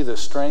give you the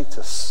strength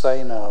to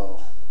say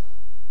no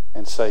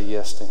and say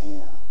yes to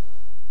Him.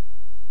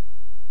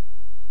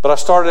 But I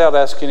started out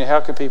asking you, how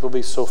can people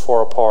be so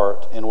far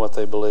apart in what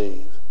they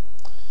believe?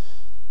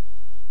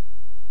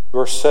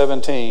 Verse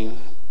 17,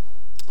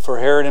 for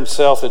Herod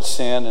himself had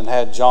sinned and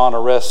had John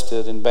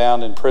arrested and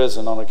bound in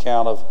prison on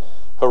account of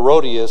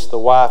Herodias, the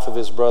wife of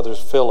his brother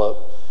Philip,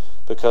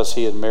 because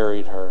he had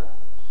married her.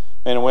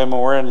 Men and women,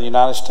 we're in the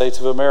United States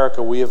of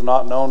America. We have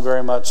not known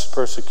very much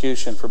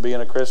persecution for being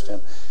a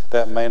Christian.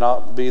 That may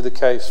not be the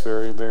case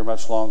very, very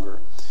much longer.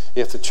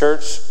 If the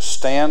church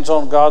stands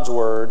on God's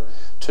word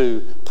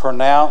to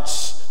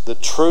pronounce the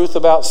truth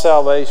about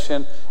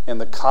salvation and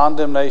the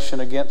condemnation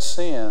against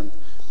sin,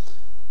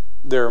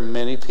 there are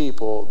many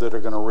people that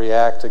are going to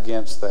react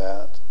against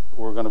that.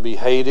 We're going to be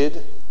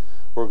hated,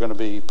 we're going to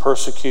be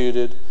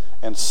persecuted,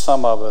 and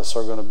some of us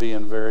are going to be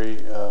in very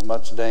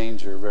much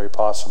danger, very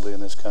possibly in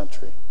this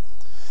country.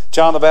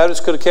 John the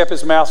Baptist could have kept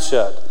his mouth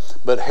shut,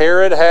 but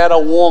Herod had a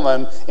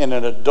woman in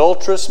an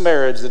adulterous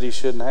marriage that he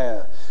shouldn't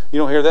have. You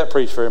don't hear that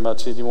preached very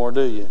much anymore,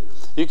 do you?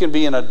 You can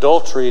be in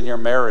adultery in your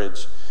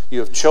marriage. You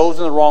have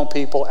chosen the wrong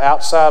people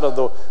outside of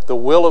the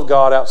will of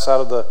God, outside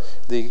of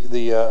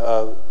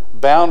the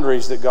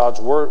boundaries that God's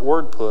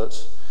word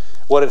puts.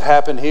 What had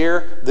happened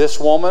here, this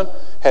woman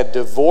had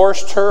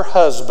divorced her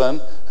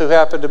husband, who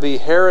happened to be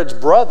Herod's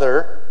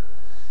brother,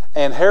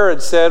 and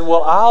Herod said,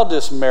 well, I'll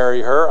just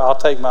marry her. I'll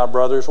take my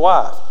brother's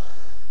wife.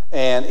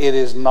 And it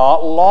is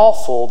not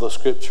lawful, the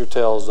scripture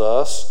tells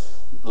us,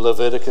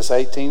 Leviticus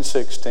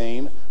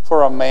 18:16,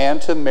 for a man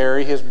to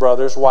marry his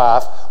brother's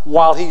wife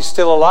while he's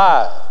still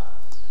alive.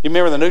 You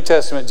remember in the New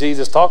Testament,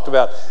 Jesus talked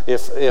about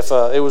if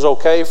it was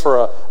okay for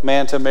a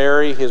man to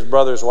marry his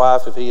brother's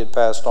wife if he had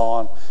passed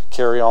on,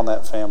 carry on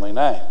that family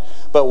name.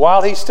 But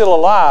while he's still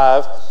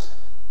alive,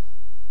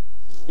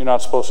 you're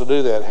not supposed to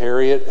do that.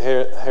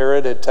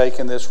 Herod had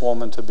taken this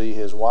woman to be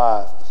his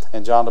wife.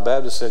 And John the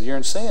Baptist said, you're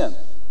in sin.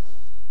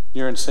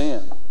 You're in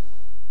sin.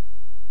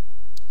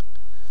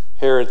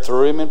 Herod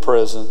threw him in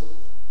prison.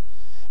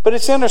 But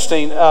it's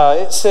interesting.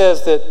 It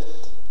says that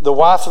the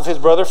wife of his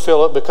brother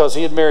Philip, because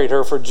he had married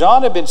her, for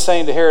John had been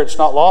saying to Herod, it's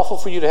not lawful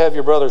for you to have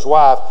your brother's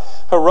wife.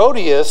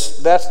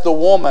 Herodias, that's the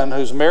woman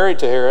who's married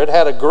to Herod,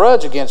 had a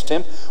grudge against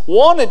him,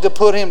 wanted to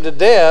put him to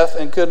death,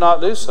 and could not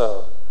do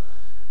so.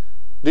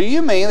 Do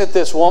you mean that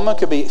this woman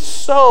could be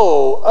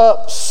so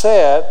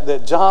upset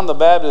that John the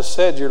Baptist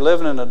said you're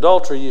living in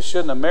adultery, you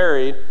shouldn't have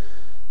married,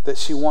 that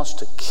she wants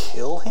to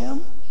kill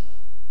him?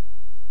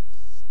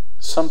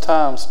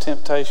 Sometimes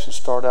temptations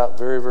start out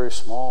very, very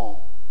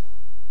small.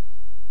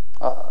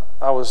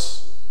 I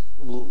was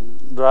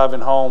driving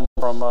home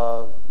from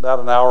about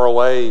an hour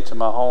away to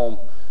my home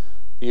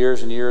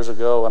years and years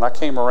ago, and I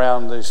came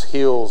around these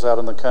hills out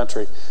in the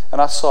country,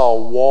 and I saw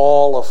a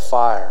wall of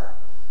fire.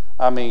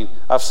 I mean,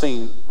 I've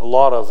seen a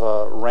lot of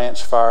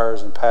ranch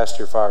fires and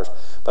pasture fires,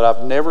 but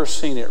I've never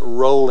seen it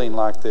rolling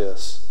like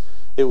this.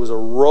 It was a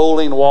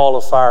rolling wall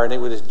of fire, and it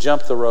would just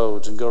jump the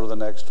roads and go to the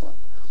next one.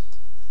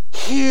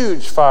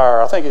 Huge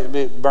fire. I think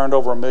it burned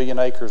over 1 million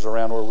acres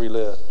around where we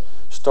lived.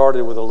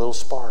 Started with a little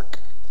spark.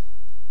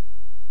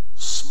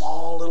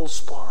 Small little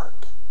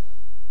spark.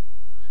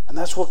 And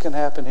that's what can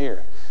happen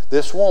here.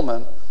 This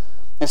woman,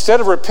 instead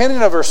of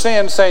repenting of her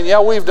sin, saying,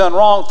 yeah, we've done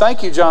wrong,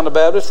 thank you, John the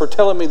Baptist, for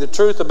telling me the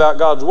truth about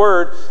God's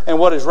word and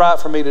what is right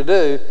for me to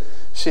do,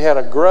 she had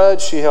a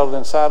grudge she held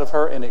inside of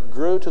her, and it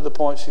grew to the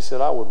point she said,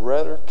 I would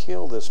rather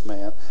kill this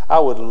man. I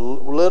would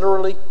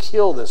literally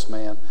kill this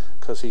man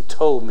because he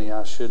told me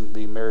I shouldn't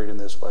be married in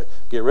this way.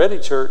 Get ready,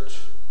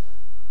 church.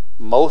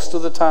 Most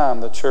of the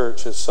time, the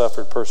church has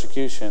suffered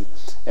persecution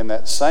in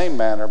that same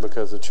manner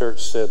because the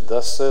church said,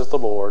 thus says the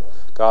Lord,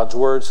 God's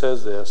word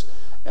says this,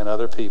 and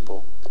other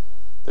people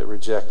that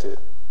reject it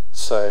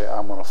say,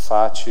 I'm going to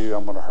fight you,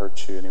 I'm going to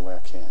hurt you any way I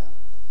can.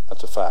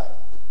 That's a fact.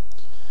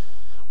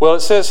 Well, it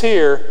says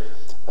here,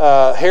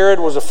 Herod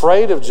was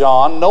afraid of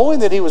John, knowing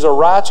that he was a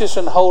righteous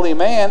and holy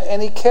man,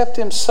 and he kept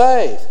him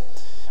safe.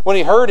 When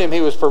he heard him, he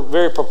was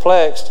very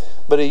perplexed,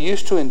 but he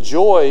used to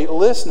enjoy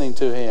listening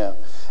to him.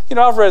 You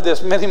know, I've read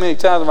this many, many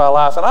times in my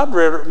life, and I've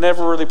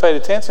never really paid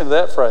attention to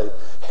that phrase.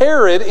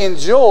 Herod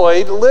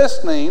enjoyed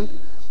listening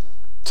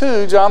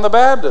to John the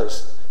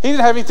Baptist. He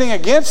didn't have anything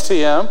against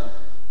him.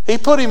 He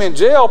put him in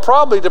jail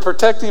probably to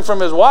protect him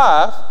from his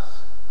wife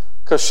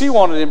because she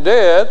wanted him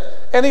dead,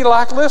 and he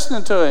liked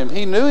listening to him.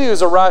 He knew he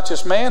was a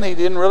righteous man. He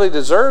didn't really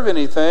deserve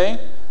anything.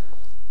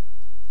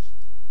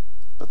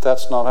 But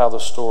that's not how the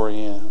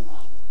story ends.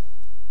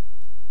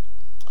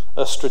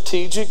 A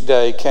strategic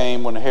day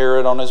came when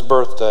Herod, on his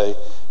birthday,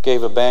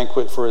 gave a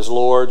banquet for his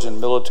lords and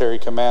military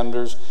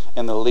commanders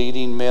and the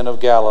leading men of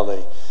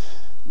Galilee.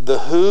 The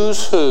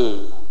who's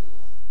who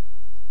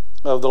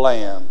of the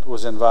land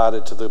was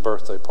invited to the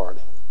birthday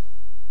party.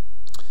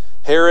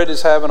 Herod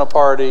is having a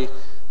party.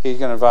 He's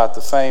going to invite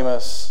the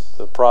famous,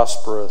 the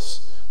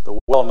prosperous, the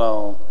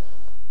well-known,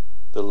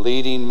 the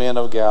leading men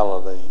of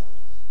Galilee.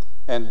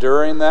 And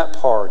during that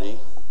party,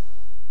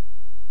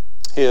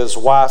 his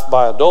wife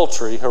by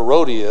adultery,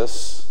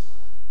 Herodias,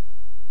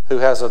 who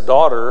has a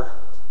daughter,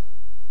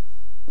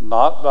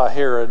 not by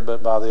Herod,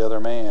 but by the other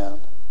man,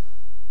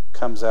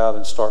 comes out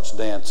and starts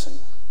dancing.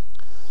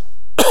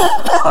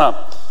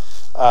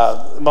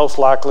 Most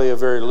likely a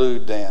very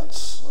lewd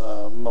dance.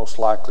 Most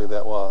likely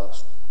that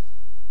was.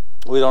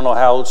 We don't know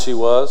how old she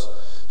was.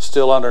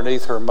 Still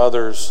underneath her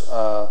mother's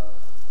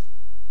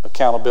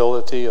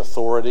accountability,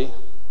 authority.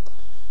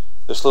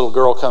 This little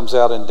girl comes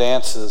out and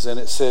dances, and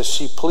it says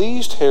she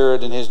pleased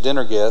Herod and his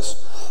dinner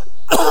guests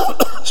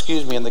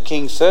Excuse me. And the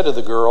king said to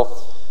the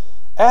girl,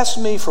 ask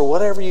me for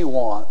whatever you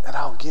want, and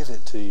I'll give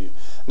it to you.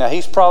 Now,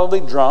 he's probably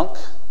drunk.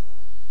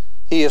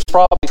 He is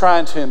probably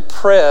trying to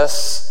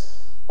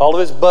impress all of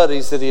his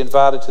buddies that he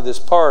invited to this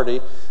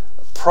party.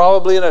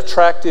 Probably an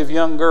attractive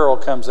young girl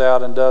comes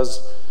out and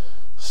does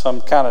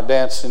some kind of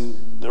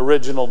dancing,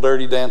 original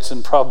dirty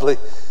dancing probably,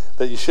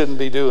 that you shouldn't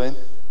be doing.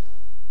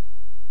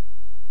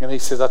 And he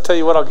says, I'll tell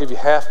you what, I'll give you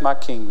half my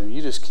kingdom.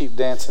 You just keep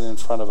dancing in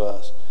front of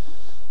us.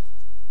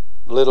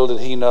 Little did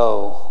he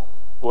know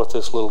what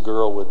this little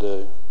girl would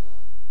do.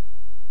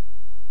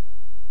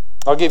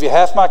 I'll give you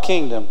half my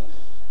kingdom.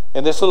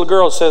 And this little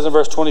girl, it says in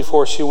verse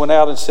 24, she went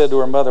out and said to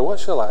her mother, what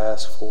shall I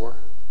ask for?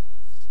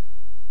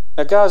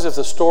 Now, guys, if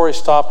the story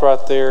stopped right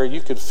there,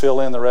 you could fill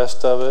in the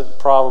rest of it.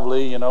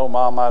 Probably,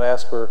 mom might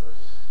ask for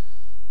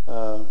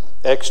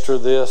extra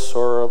this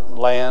or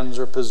lands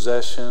or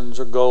possessions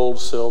or gold,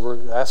 silver.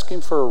 Ask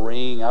him for a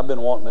ring. I've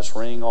been wanting this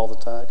ring all the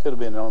time. It could have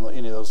been on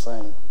any of those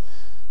things.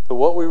 But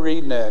what we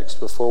read next,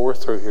 before we're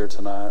through here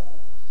tonight,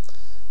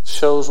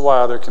 shows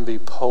why there can be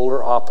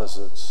polar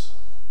opposites.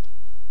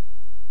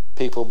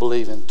 People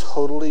believe in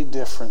totally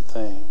different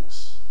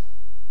things.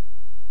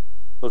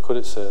 Look what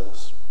it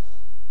says.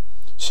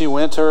 She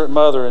went to her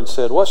mother and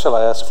said, what shall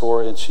I ask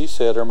for? And she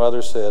said, her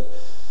mother said,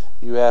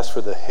 you ask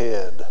for the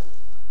head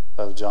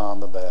of John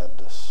the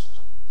Baptist.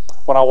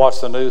 When I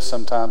watch the news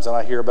sometimes and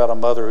I hear about a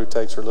mother who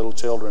takes her little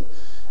children,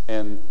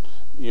 and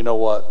you know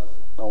what?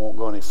 I won't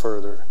go any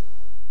further.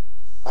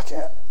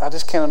 I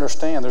just can't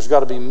understand. There's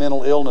got to be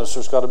mental illness.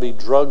 There's got to be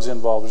drugs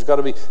involved. There's got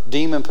to be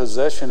demon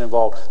possession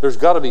involved. There's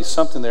got to be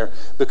something there,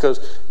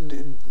 because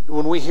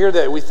when we hear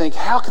that, we think,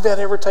 how could that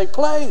ever take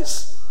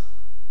place?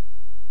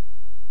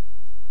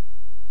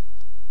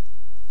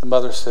 The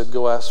mother said,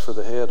 go ask for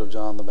the head of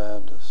John the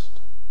Baptist.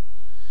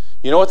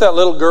 You know what that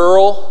little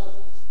girl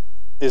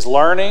is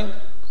learning?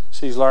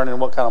 She's learning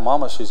what kind of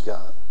mama she's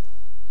got.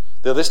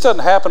 Now, this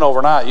doesn't happen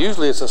overnight.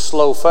 Usually it's a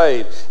slow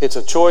fade. It's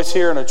a choice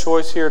here and a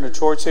choice here and a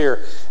choice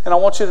here. And I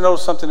want you to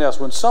notice something else.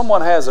 When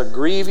someone has a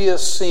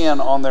grievous sin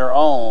on their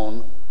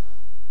own,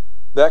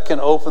 that can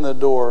open the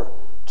door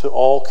to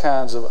all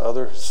kinds of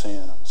other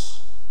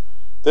sins.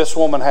 This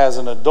woman has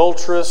an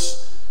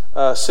adulterous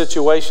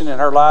situation in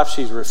her life.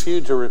 She's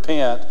refused to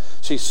repent.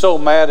 She's so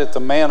mad at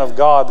the man of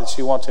God that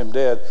she wants him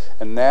dead.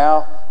 And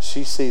now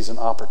she sees an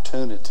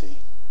opportunity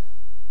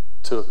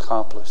to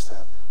accomplish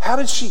that. How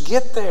did she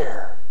get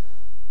there?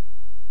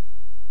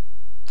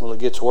 Well, it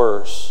gets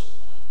worse.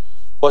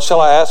 What shall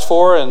I ask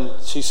for? And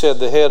she said,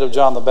 the head of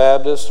John the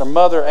Baptist. Her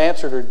mother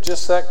answered her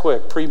just that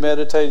quick.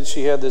 Premeditated,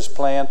 she had this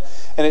plan.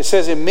 And it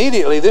says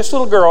immediately, this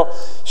little girl,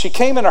 she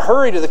came in a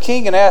hurry to the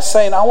king and asked,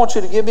 saying, I want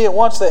you to give me at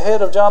once the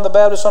head of John the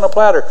Baptist on a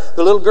platter.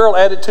 The little girl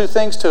added two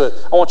things to it.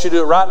 I want you to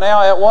do it right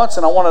now at once,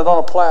 and I want it on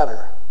a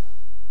platter.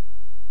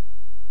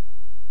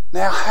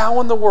 Now,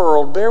 how in the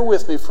world, bear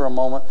with me for a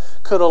moment,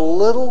 could a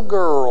little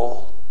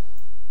girl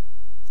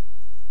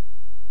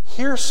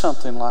hear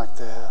something like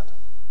that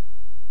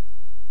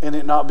and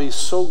it not be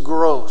so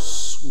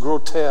gross,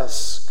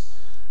 grotesque,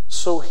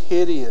 so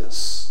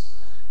hideous?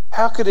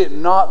 How could it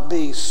not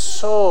be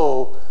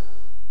so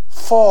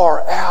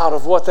far out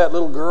of what that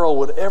little girl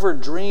would ever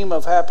dream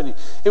of happening?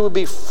 It would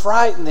be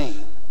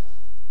frightening.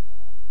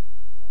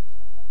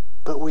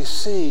 But we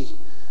see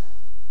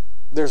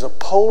there's a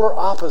polar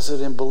opposite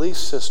in belief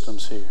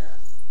systems here.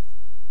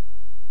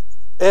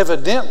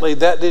 Evidently,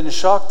 that didn't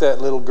shock that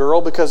little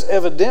girl, because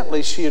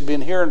evidently she had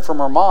been hearing from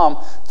her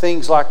mom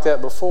things like that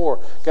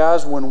before.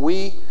 Guys, when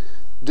we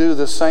do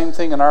the same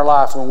thing in our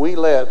life, when we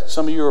let,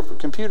 some of you are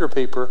computer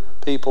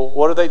people,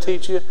 what do they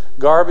teach you?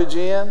 Garbage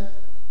in,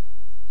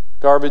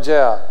 garbage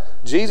out.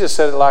 Jesus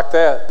said it like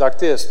that, like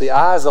this: the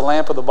eye is the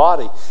lamp of the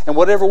body. And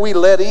whatever we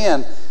let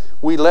in,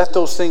 we let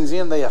those things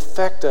in, they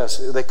affect us.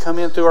 They come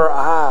in through our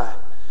eye.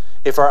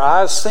 If our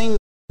eyes sing,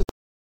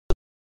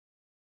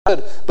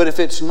 but if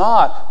it's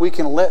not, we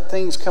can let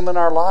things come in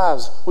our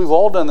lives. We've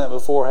all done that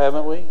before,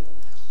 haven't we?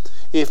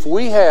 If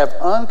we have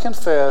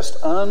unconfessed,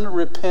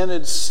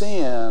 unrepented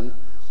sin,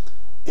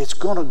 it's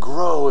going to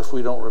grow if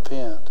we don't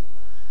repent.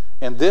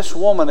 And this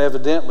woman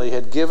evidently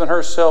had given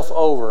herself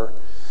over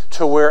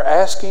to where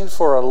asking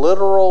for a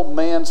literal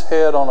man's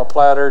head on a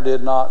platter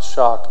did not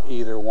shock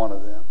either one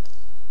of them.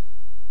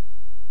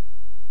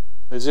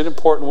 Is it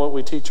important what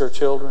we teach our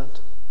children?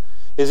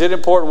 Is it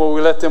important what we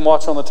let them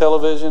watch on the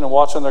television and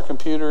watch on their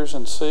computers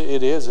and see?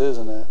 It is,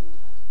 isn't it?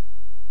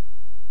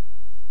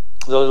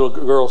 The little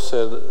girl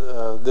said,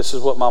 this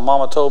is what my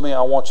mama told me.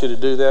 I want you to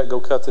do that. Go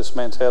cut this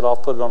man's head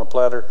off, put it on a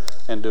platter,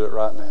 and do it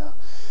right now.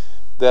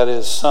 That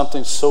is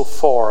something so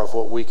far of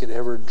what we could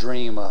ever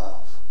dream of.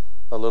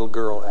 A little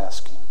girl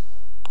asking.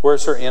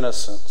 Where's her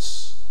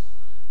innocence?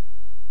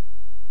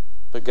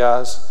 But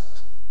guys,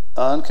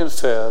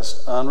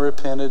 unconfessed,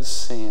 unrepented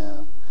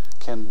sin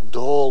can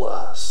dull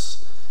us.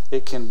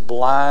 It can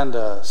blind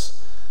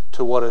us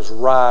to what is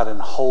right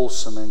and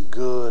wholesome and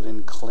good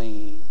and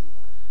clean.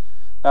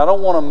 Now, I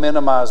don't want to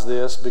minimize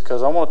this,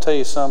 because I want to tell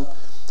you some.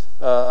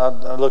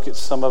 I look at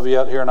some of you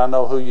out here, and I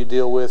know who you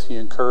deal with, you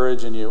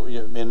encourage, and you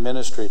in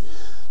ministry.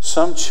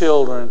 Some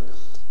children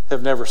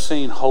have never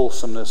seen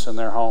wholesomeness in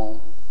their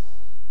home.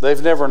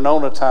 They've never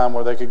known a time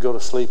where they could go to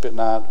sleep at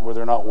night where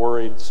they're not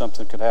worried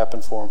something could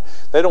happen for them.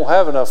 They don't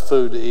have enough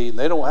food to eat. And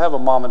they don't have a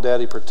mom and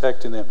daddy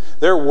protecting them.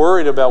 They're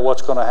worried about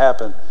what's going to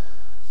happen.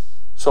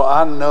 So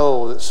I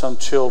know that some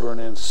children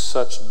in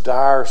such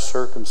dire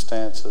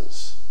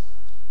circumstances,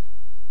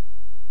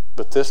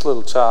 but this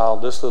little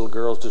child, this little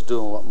girl is just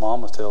doing what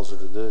mama tells her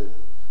to do.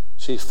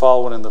 She's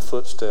following in the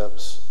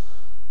footsteps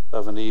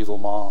of an evil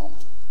mom.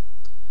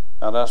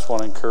 And I just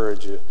want to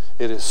encourage you.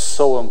 It is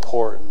so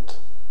important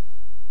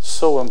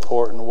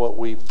what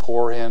we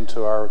pour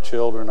into our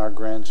children, our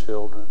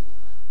grandchildren.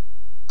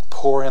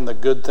 Pour in the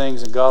good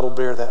things and God will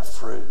bear that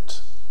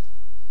fruit.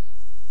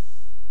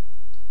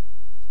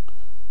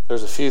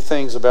 There's a few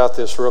things about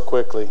this real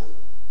quickly.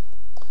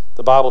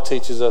 The Bible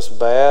teaches us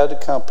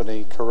bad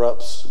company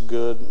corrupts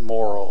good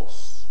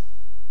morals.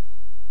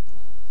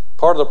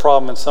 Part of the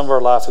problem in some of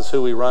our life is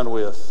who we run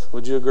with.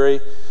 Would you agree?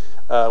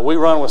 We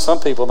run with some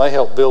people and they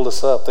help build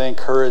us up. They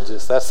encourage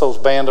us. That's those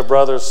band of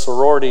brothers,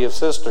 sorority of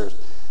sisters.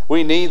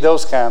 We need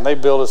those kind. They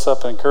build us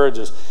up and encourage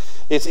us.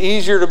 It's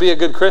easier to be a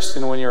good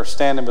Christian when you're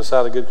standing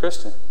beside a good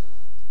Christian.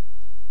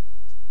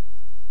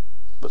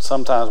 But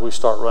sometimes we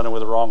start running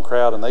with the wrong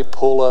crowd and they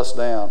pull us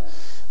down.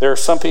 There are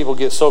some people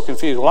get so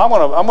confused. Well,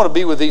 I'm going to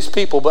be with these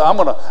people, but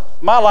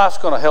my life's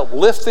going to help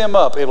lift them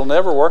up. It'll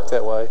never work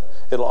that way.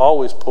 It'll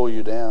always pull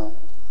you down.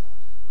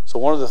 So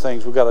one of the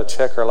things we've got to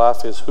check our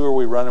life is, who are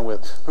we running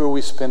with? Who are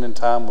we spending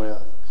time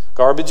with?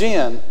 Garbage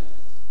in,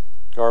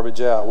 garbage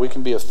out. We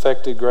can be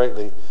affected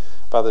greatly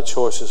by the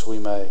choices we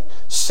make.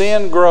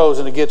 Sin grows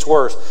and it gets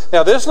worse.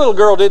 Now, this little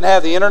girl didn't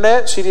have the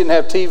internet. She didn't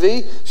have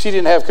TV. She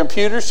didn't have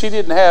computers. She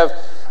didn't have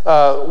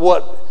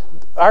what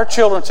our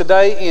children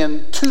today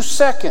in 2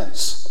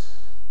 seconds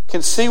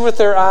can see with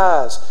their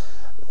eyes.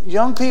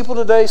 Young people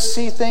today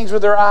see things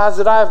with their eyes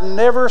that I've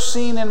never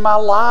seen in my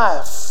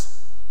life.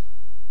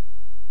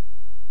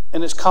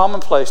 And it's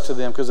commonplace to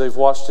them because they've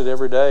watched it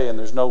every day and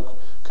there's no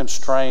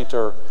constraint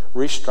or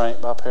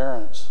restraint by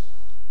parents.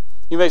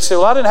 You may say,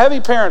 well, I didn't have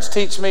any parents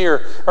teach me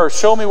or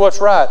show me what's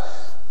right.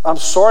 I'm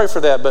sorry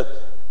for that, but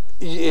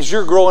as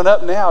you're growing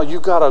up now,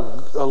 you've got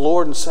a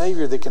Lord and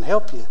Savior that can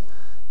help you,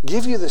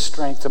 give you the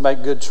strength to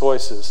make good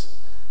choices.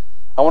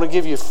 I want to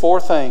give you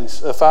 5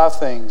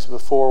 things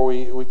before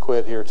we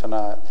quit here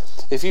tonight.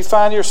 If you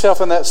find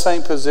yourself in that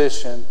same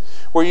position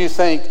where you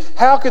think,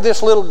 how could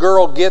this little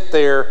girl get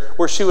there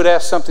where she would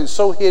ask something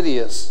so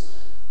hideous,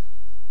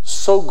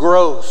 so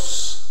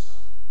gross?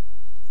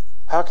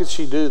 How could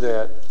she do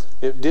that?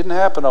 It didn't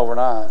happen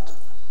overnight.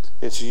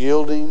 It's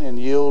yielding and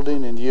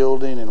yielding and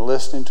yielding and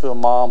listening to a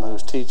mom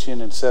who's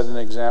teaching and setting an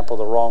example of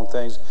the wrong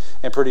things.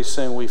 And pretty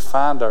soon we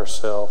find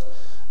ourselves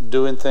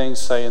doing things,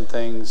 saying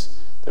things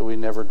that we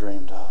never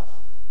dreamed of.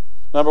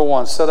 Number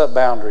 1, set up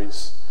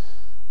boundaries.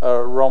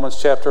 Romans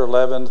chapter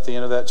 11, at the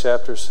end of that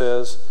chapter,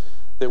 says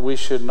that we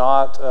should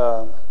not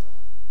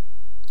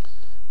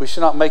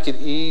make it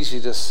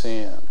easy to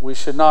sin. We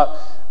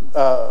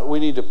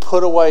need to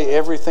put away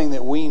everything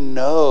that we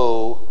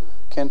know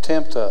can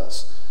tempt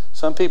us.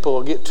 Some people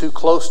will get too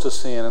close to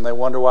sin and they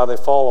wonder why they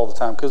fall all the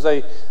time, because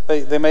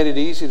they made it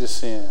easy to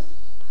sin.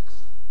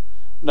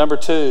 Number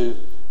 2,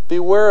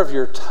 beware of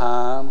your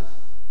time.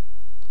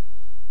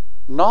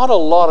 Not a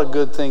lot of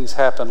good things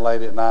happen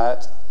late at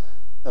night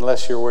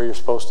unless you're where you're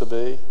supposed to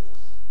be.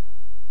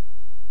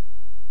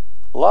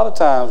 A lot of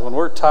times when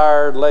we're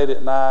tired late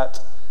at night,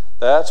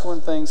 that's when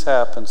things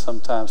happen.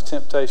 Sometimes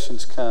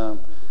temptations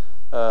come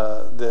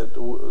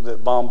that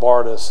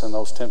bombard us, and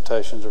those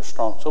temptations are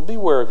strong. So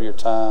beware of your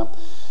time.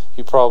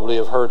 You probably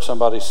have heard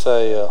somebody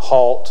say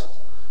halt,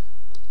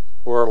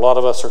 where a lot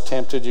of us are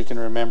tempted. You can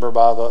remember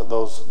by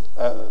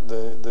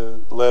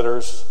the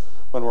letters,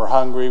 when we're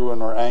hungry, when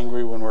we're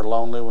angry, when we're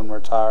lonely, when we're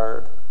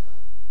tired.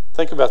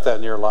 Think about that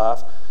in your life.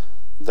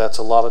 That's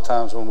a lot of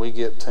times when we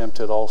get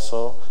tempted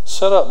also.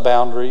 Set up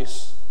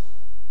boundaries.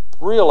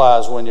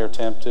 Realize when you're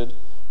tempted.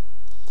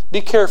 Be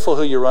careful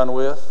who you run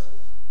with.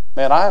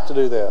 Man, I have to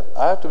do that.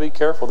 I have to be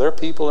careful. There are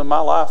people in my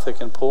life that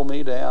can pull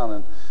me down,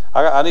 and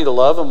I need to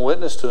love them,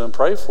 witness to them,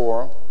 pray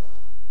for them.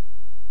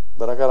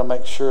 But I got to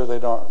make sure they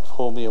don't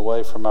pull me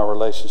away from my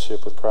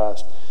relationship with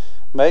Christ.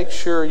 Make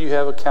sure you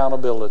have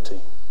accountability.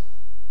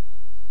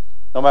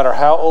 No matter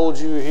how old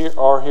you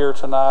are here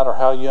tonight or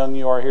how young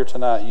you are here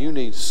tonight, you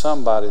need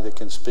somebody that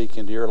can speak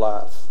into your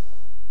life.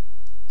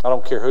 I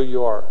don't care who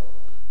you are.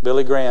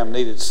 Billy Graham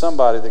needed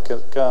somebody that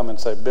could come and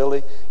say,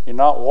 Billy, you're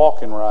not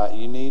walking right.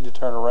 You need to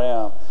turn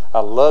around. I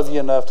love you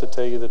enough to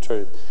tell you the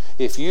truth.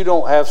 If you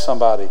don't have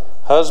somebody,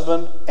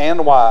 husband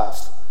and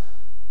wife,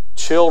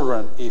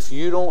 children, if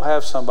you don't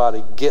have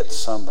somebody, get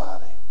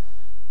somebody.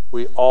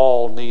 We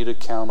all need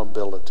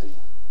accountability.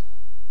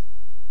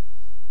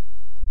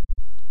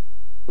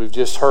 We've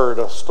just heard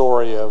a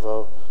story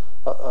of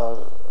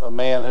a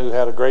man who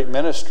had a great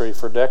ministry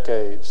for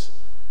decades,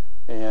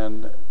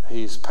 and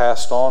he's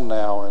passed on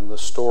now, and the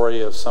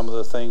story of some of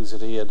the things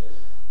that he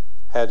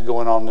had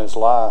going on in his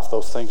life,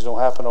 those things don't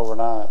happen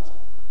overnight.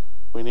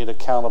 We need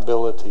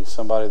accountability,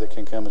 somebody that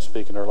can come and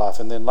speak in our life.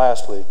 And then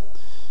lastly,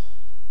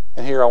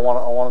 And here I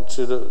want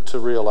you to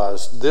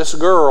realize this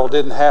girl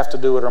didn't have to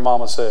do what her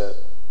mama said.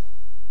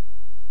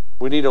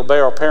 We need to obey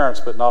our parents,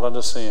 but not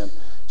unto sin.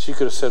 She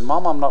could have said,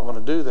 Mom, I'm not going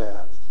to do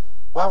that.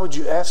 Why would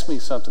you ask me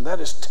something? That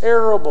is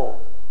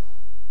terrible.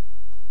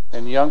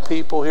 And young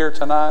people here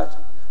tonight,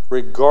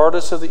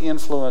 regardless of the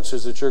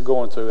influences that you're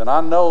going through, and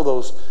I know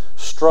those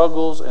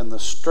struggles and the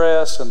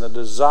stress and the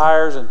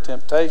desires and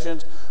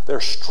temptations, they're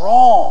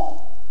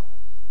strong.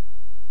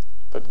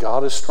 But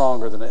God is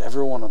stronger than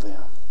every one of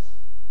them.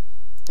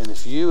 And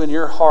if you in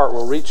your heart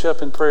will reach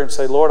up in prayer and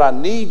say, Lord, I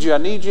need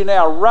you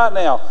now, right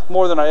now,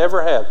 more than I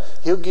ever have,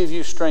 He'll give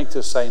you strength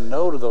to say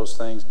no to those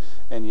things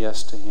and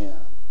yes to Him.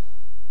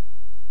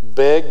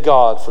 Beg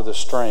God for the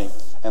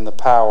strength and the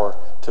power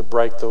to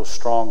break those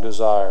strong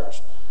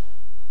desires.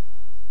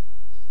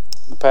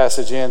 The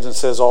passage ends and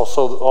says,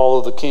 also,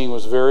 although the king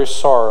was very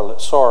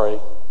sorry.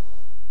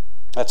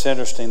 That's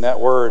interesting. That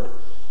word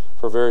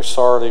for very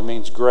sorry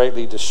means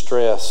greatly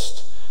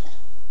distressed.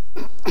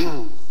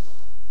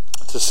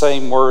 It's the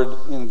same word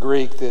in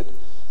Greek that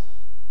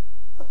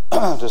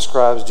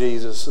describes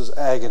Jesus'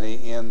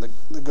 agony in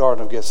the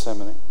Garden of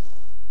Gethsemane.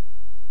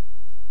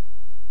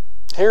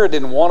 Herod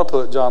didn't want to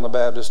put John the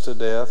Baptist to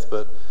death,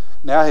 but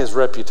now his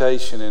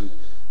reputation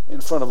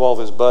in front of all of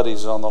his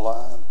buddies is on the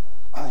line.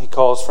 He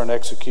calls for an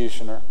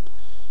executioner.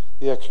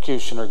 The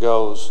executioner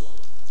goes,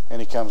 and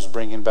he comes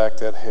bringing back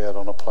that head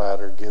on a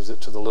platter, gives it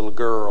to the little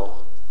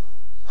girl.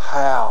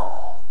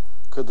 How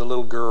could the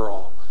little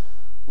girl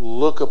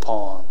look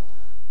upon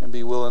and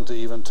be willing to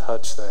even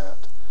touch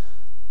that?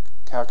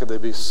 How could they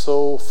be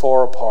so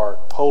far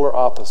apart, polar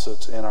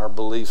opposites in our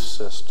belief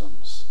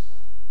systems?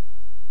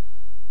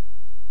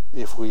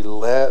 If we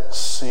let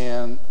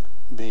sin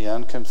be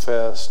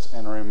unconfessed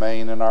and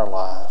remain in our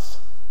life,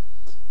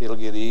 it'll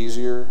get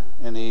easier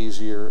and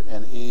easier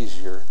and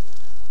easier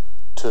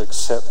to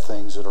accept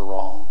things that are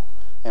wrong.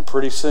 And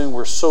pretty soon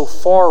we're so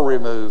far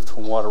removed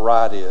from what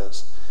right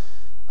is.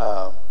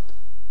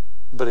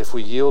 But if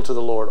we yield to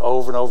the Lord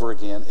over and over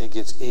again, it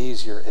gets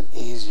easier and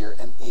easier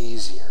and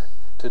easier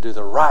to do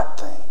the right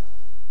thing.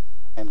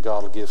 And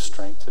God will give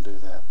strength to do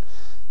that.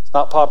 It's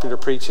not popular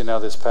preaching now,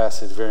 this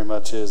passage, very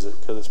much, is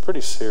it? Because it's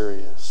pretty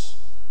serious.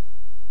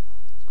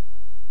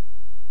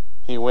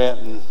 He went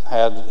and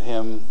had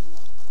him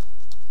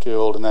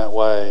killed in that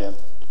way, and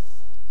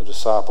the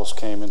disciples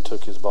came and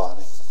took his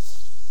body.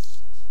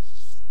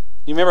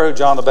 You remember who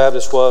John the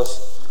Baptist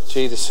was?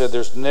 Jesus said,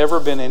 there's never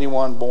been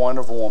anyone born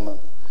of woman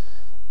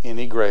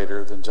any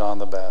greater than John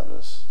the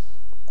Baptist.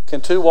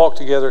 Can two walk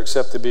together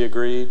except to be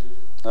agreed?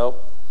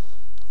 Nope.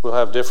 We'll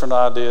have different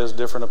ideas,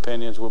 different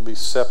opinions. We'll be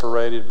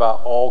separated by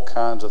all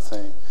kinds of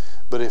things.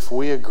 But if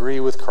we agree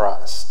with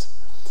Christ,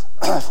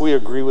 if we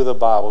agree with the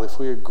Bible, if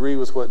we agree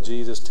with what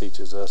Jesus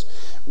teaches us,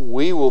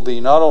 we will be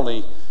not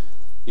only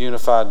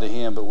unified to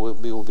Him, but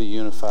we will be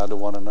unified to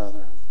one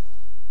another.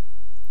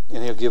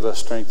 And He'll give us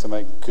strength to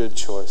make good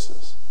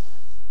choices.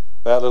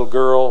 That little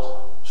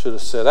girl should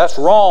have said, that's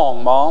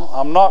wrong, Mom.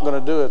 I'm not going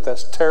to do it.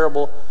 That's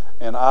terrible,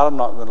 and I'm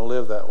not going to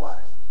live that way.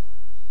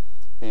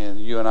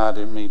 And you and I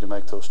didn't need to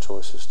make those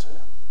choices too.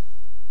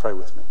 Pray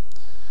with me.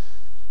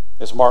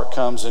 As Mark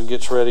comes and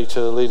gets ready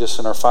to lead us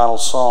in our final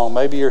song,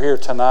 maybe you're here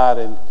tonight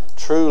and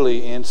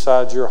truly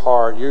inside your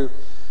heart,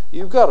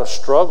 you've got a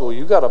struggle,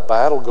 you've got a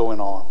battle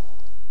going on.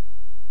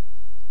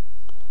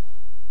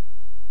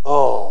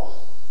 Oh,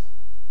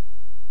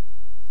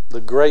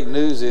 the great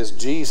news is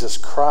Jesus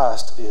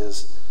Christ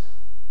is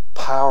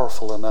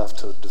powerful enough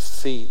to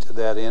defeat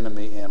that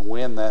enemy and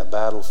win that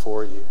battle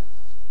for you.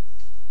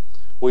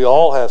 We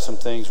all have some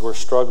things we're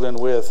struggling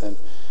with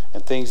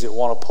and things that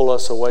want to pull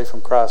us away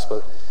from Christ.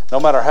 But no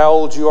matter how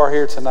old you are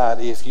here tonight,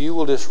 if you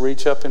will just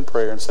reach up in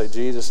prayer and say,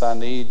 Jesus, I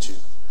need you.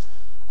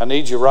 I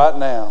need you right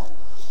now.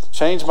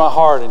 Change my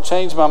heart and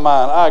change my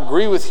mind. I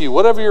agree with you.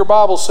 Whatever your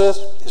Bible says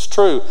is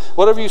true.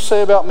 Whatever you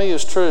say about me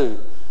is true.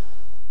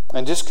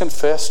 And just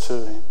confess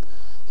to Him.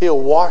 He'll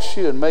wash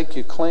you and make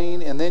you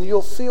clean, and then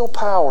you'll feel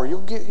power.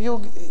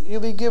 You'll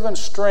be given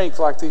strength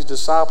like these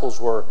disciples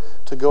were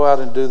to go out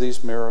and do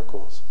these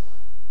miracles.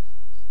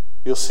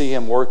 You'll see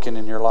Him working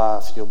in your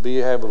life. You'll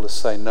be able to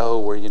say no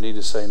where you need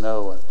to say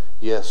no and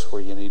yes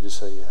where you need to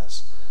say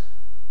yes.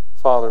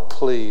 Father,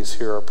 please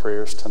hear our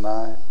prayers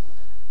tonight.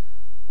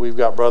 We've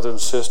got brothers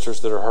and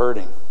sisters that are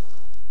hurting.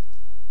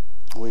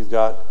 We've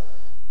got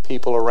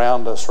people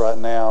around us right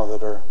now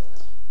that are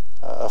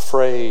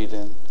afraid,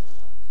 and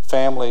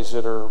families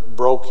that are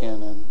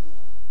broken, and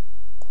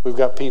we've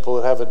got people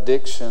that have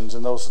addictions,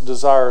 and those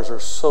desires are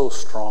so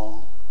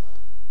strong.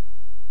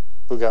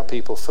 We've got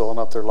people filling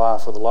up their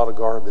life with a lot of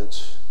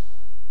garbage,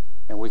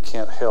 and we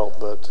can't help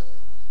but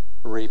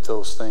reap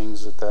those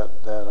things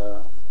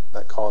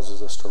that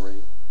causes us to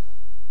reap.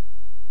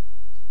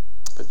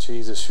 But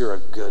Jesus, you're a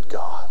good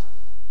God.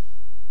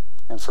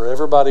 And for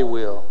everybody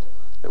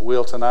that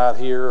will tonight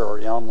here or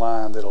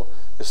online, that'll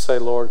just say,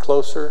 Lord,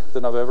 closer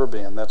than I've ever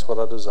been. That's what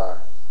I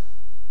desire.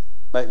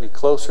 Make me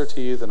closer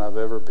to you than I've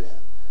ever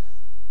been.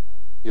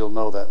 You'll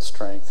know that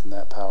strength and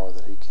that power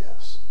that He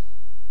gives.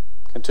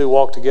 Can two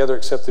walk together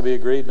except to be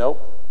agreed?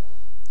 Nope.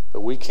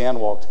 But we can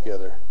walk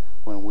together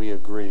when we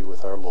agree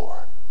with our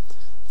Lord.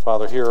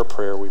 Father, hear our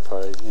prayer, we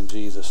pray. In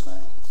Jesus'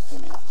 name,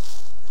 amen.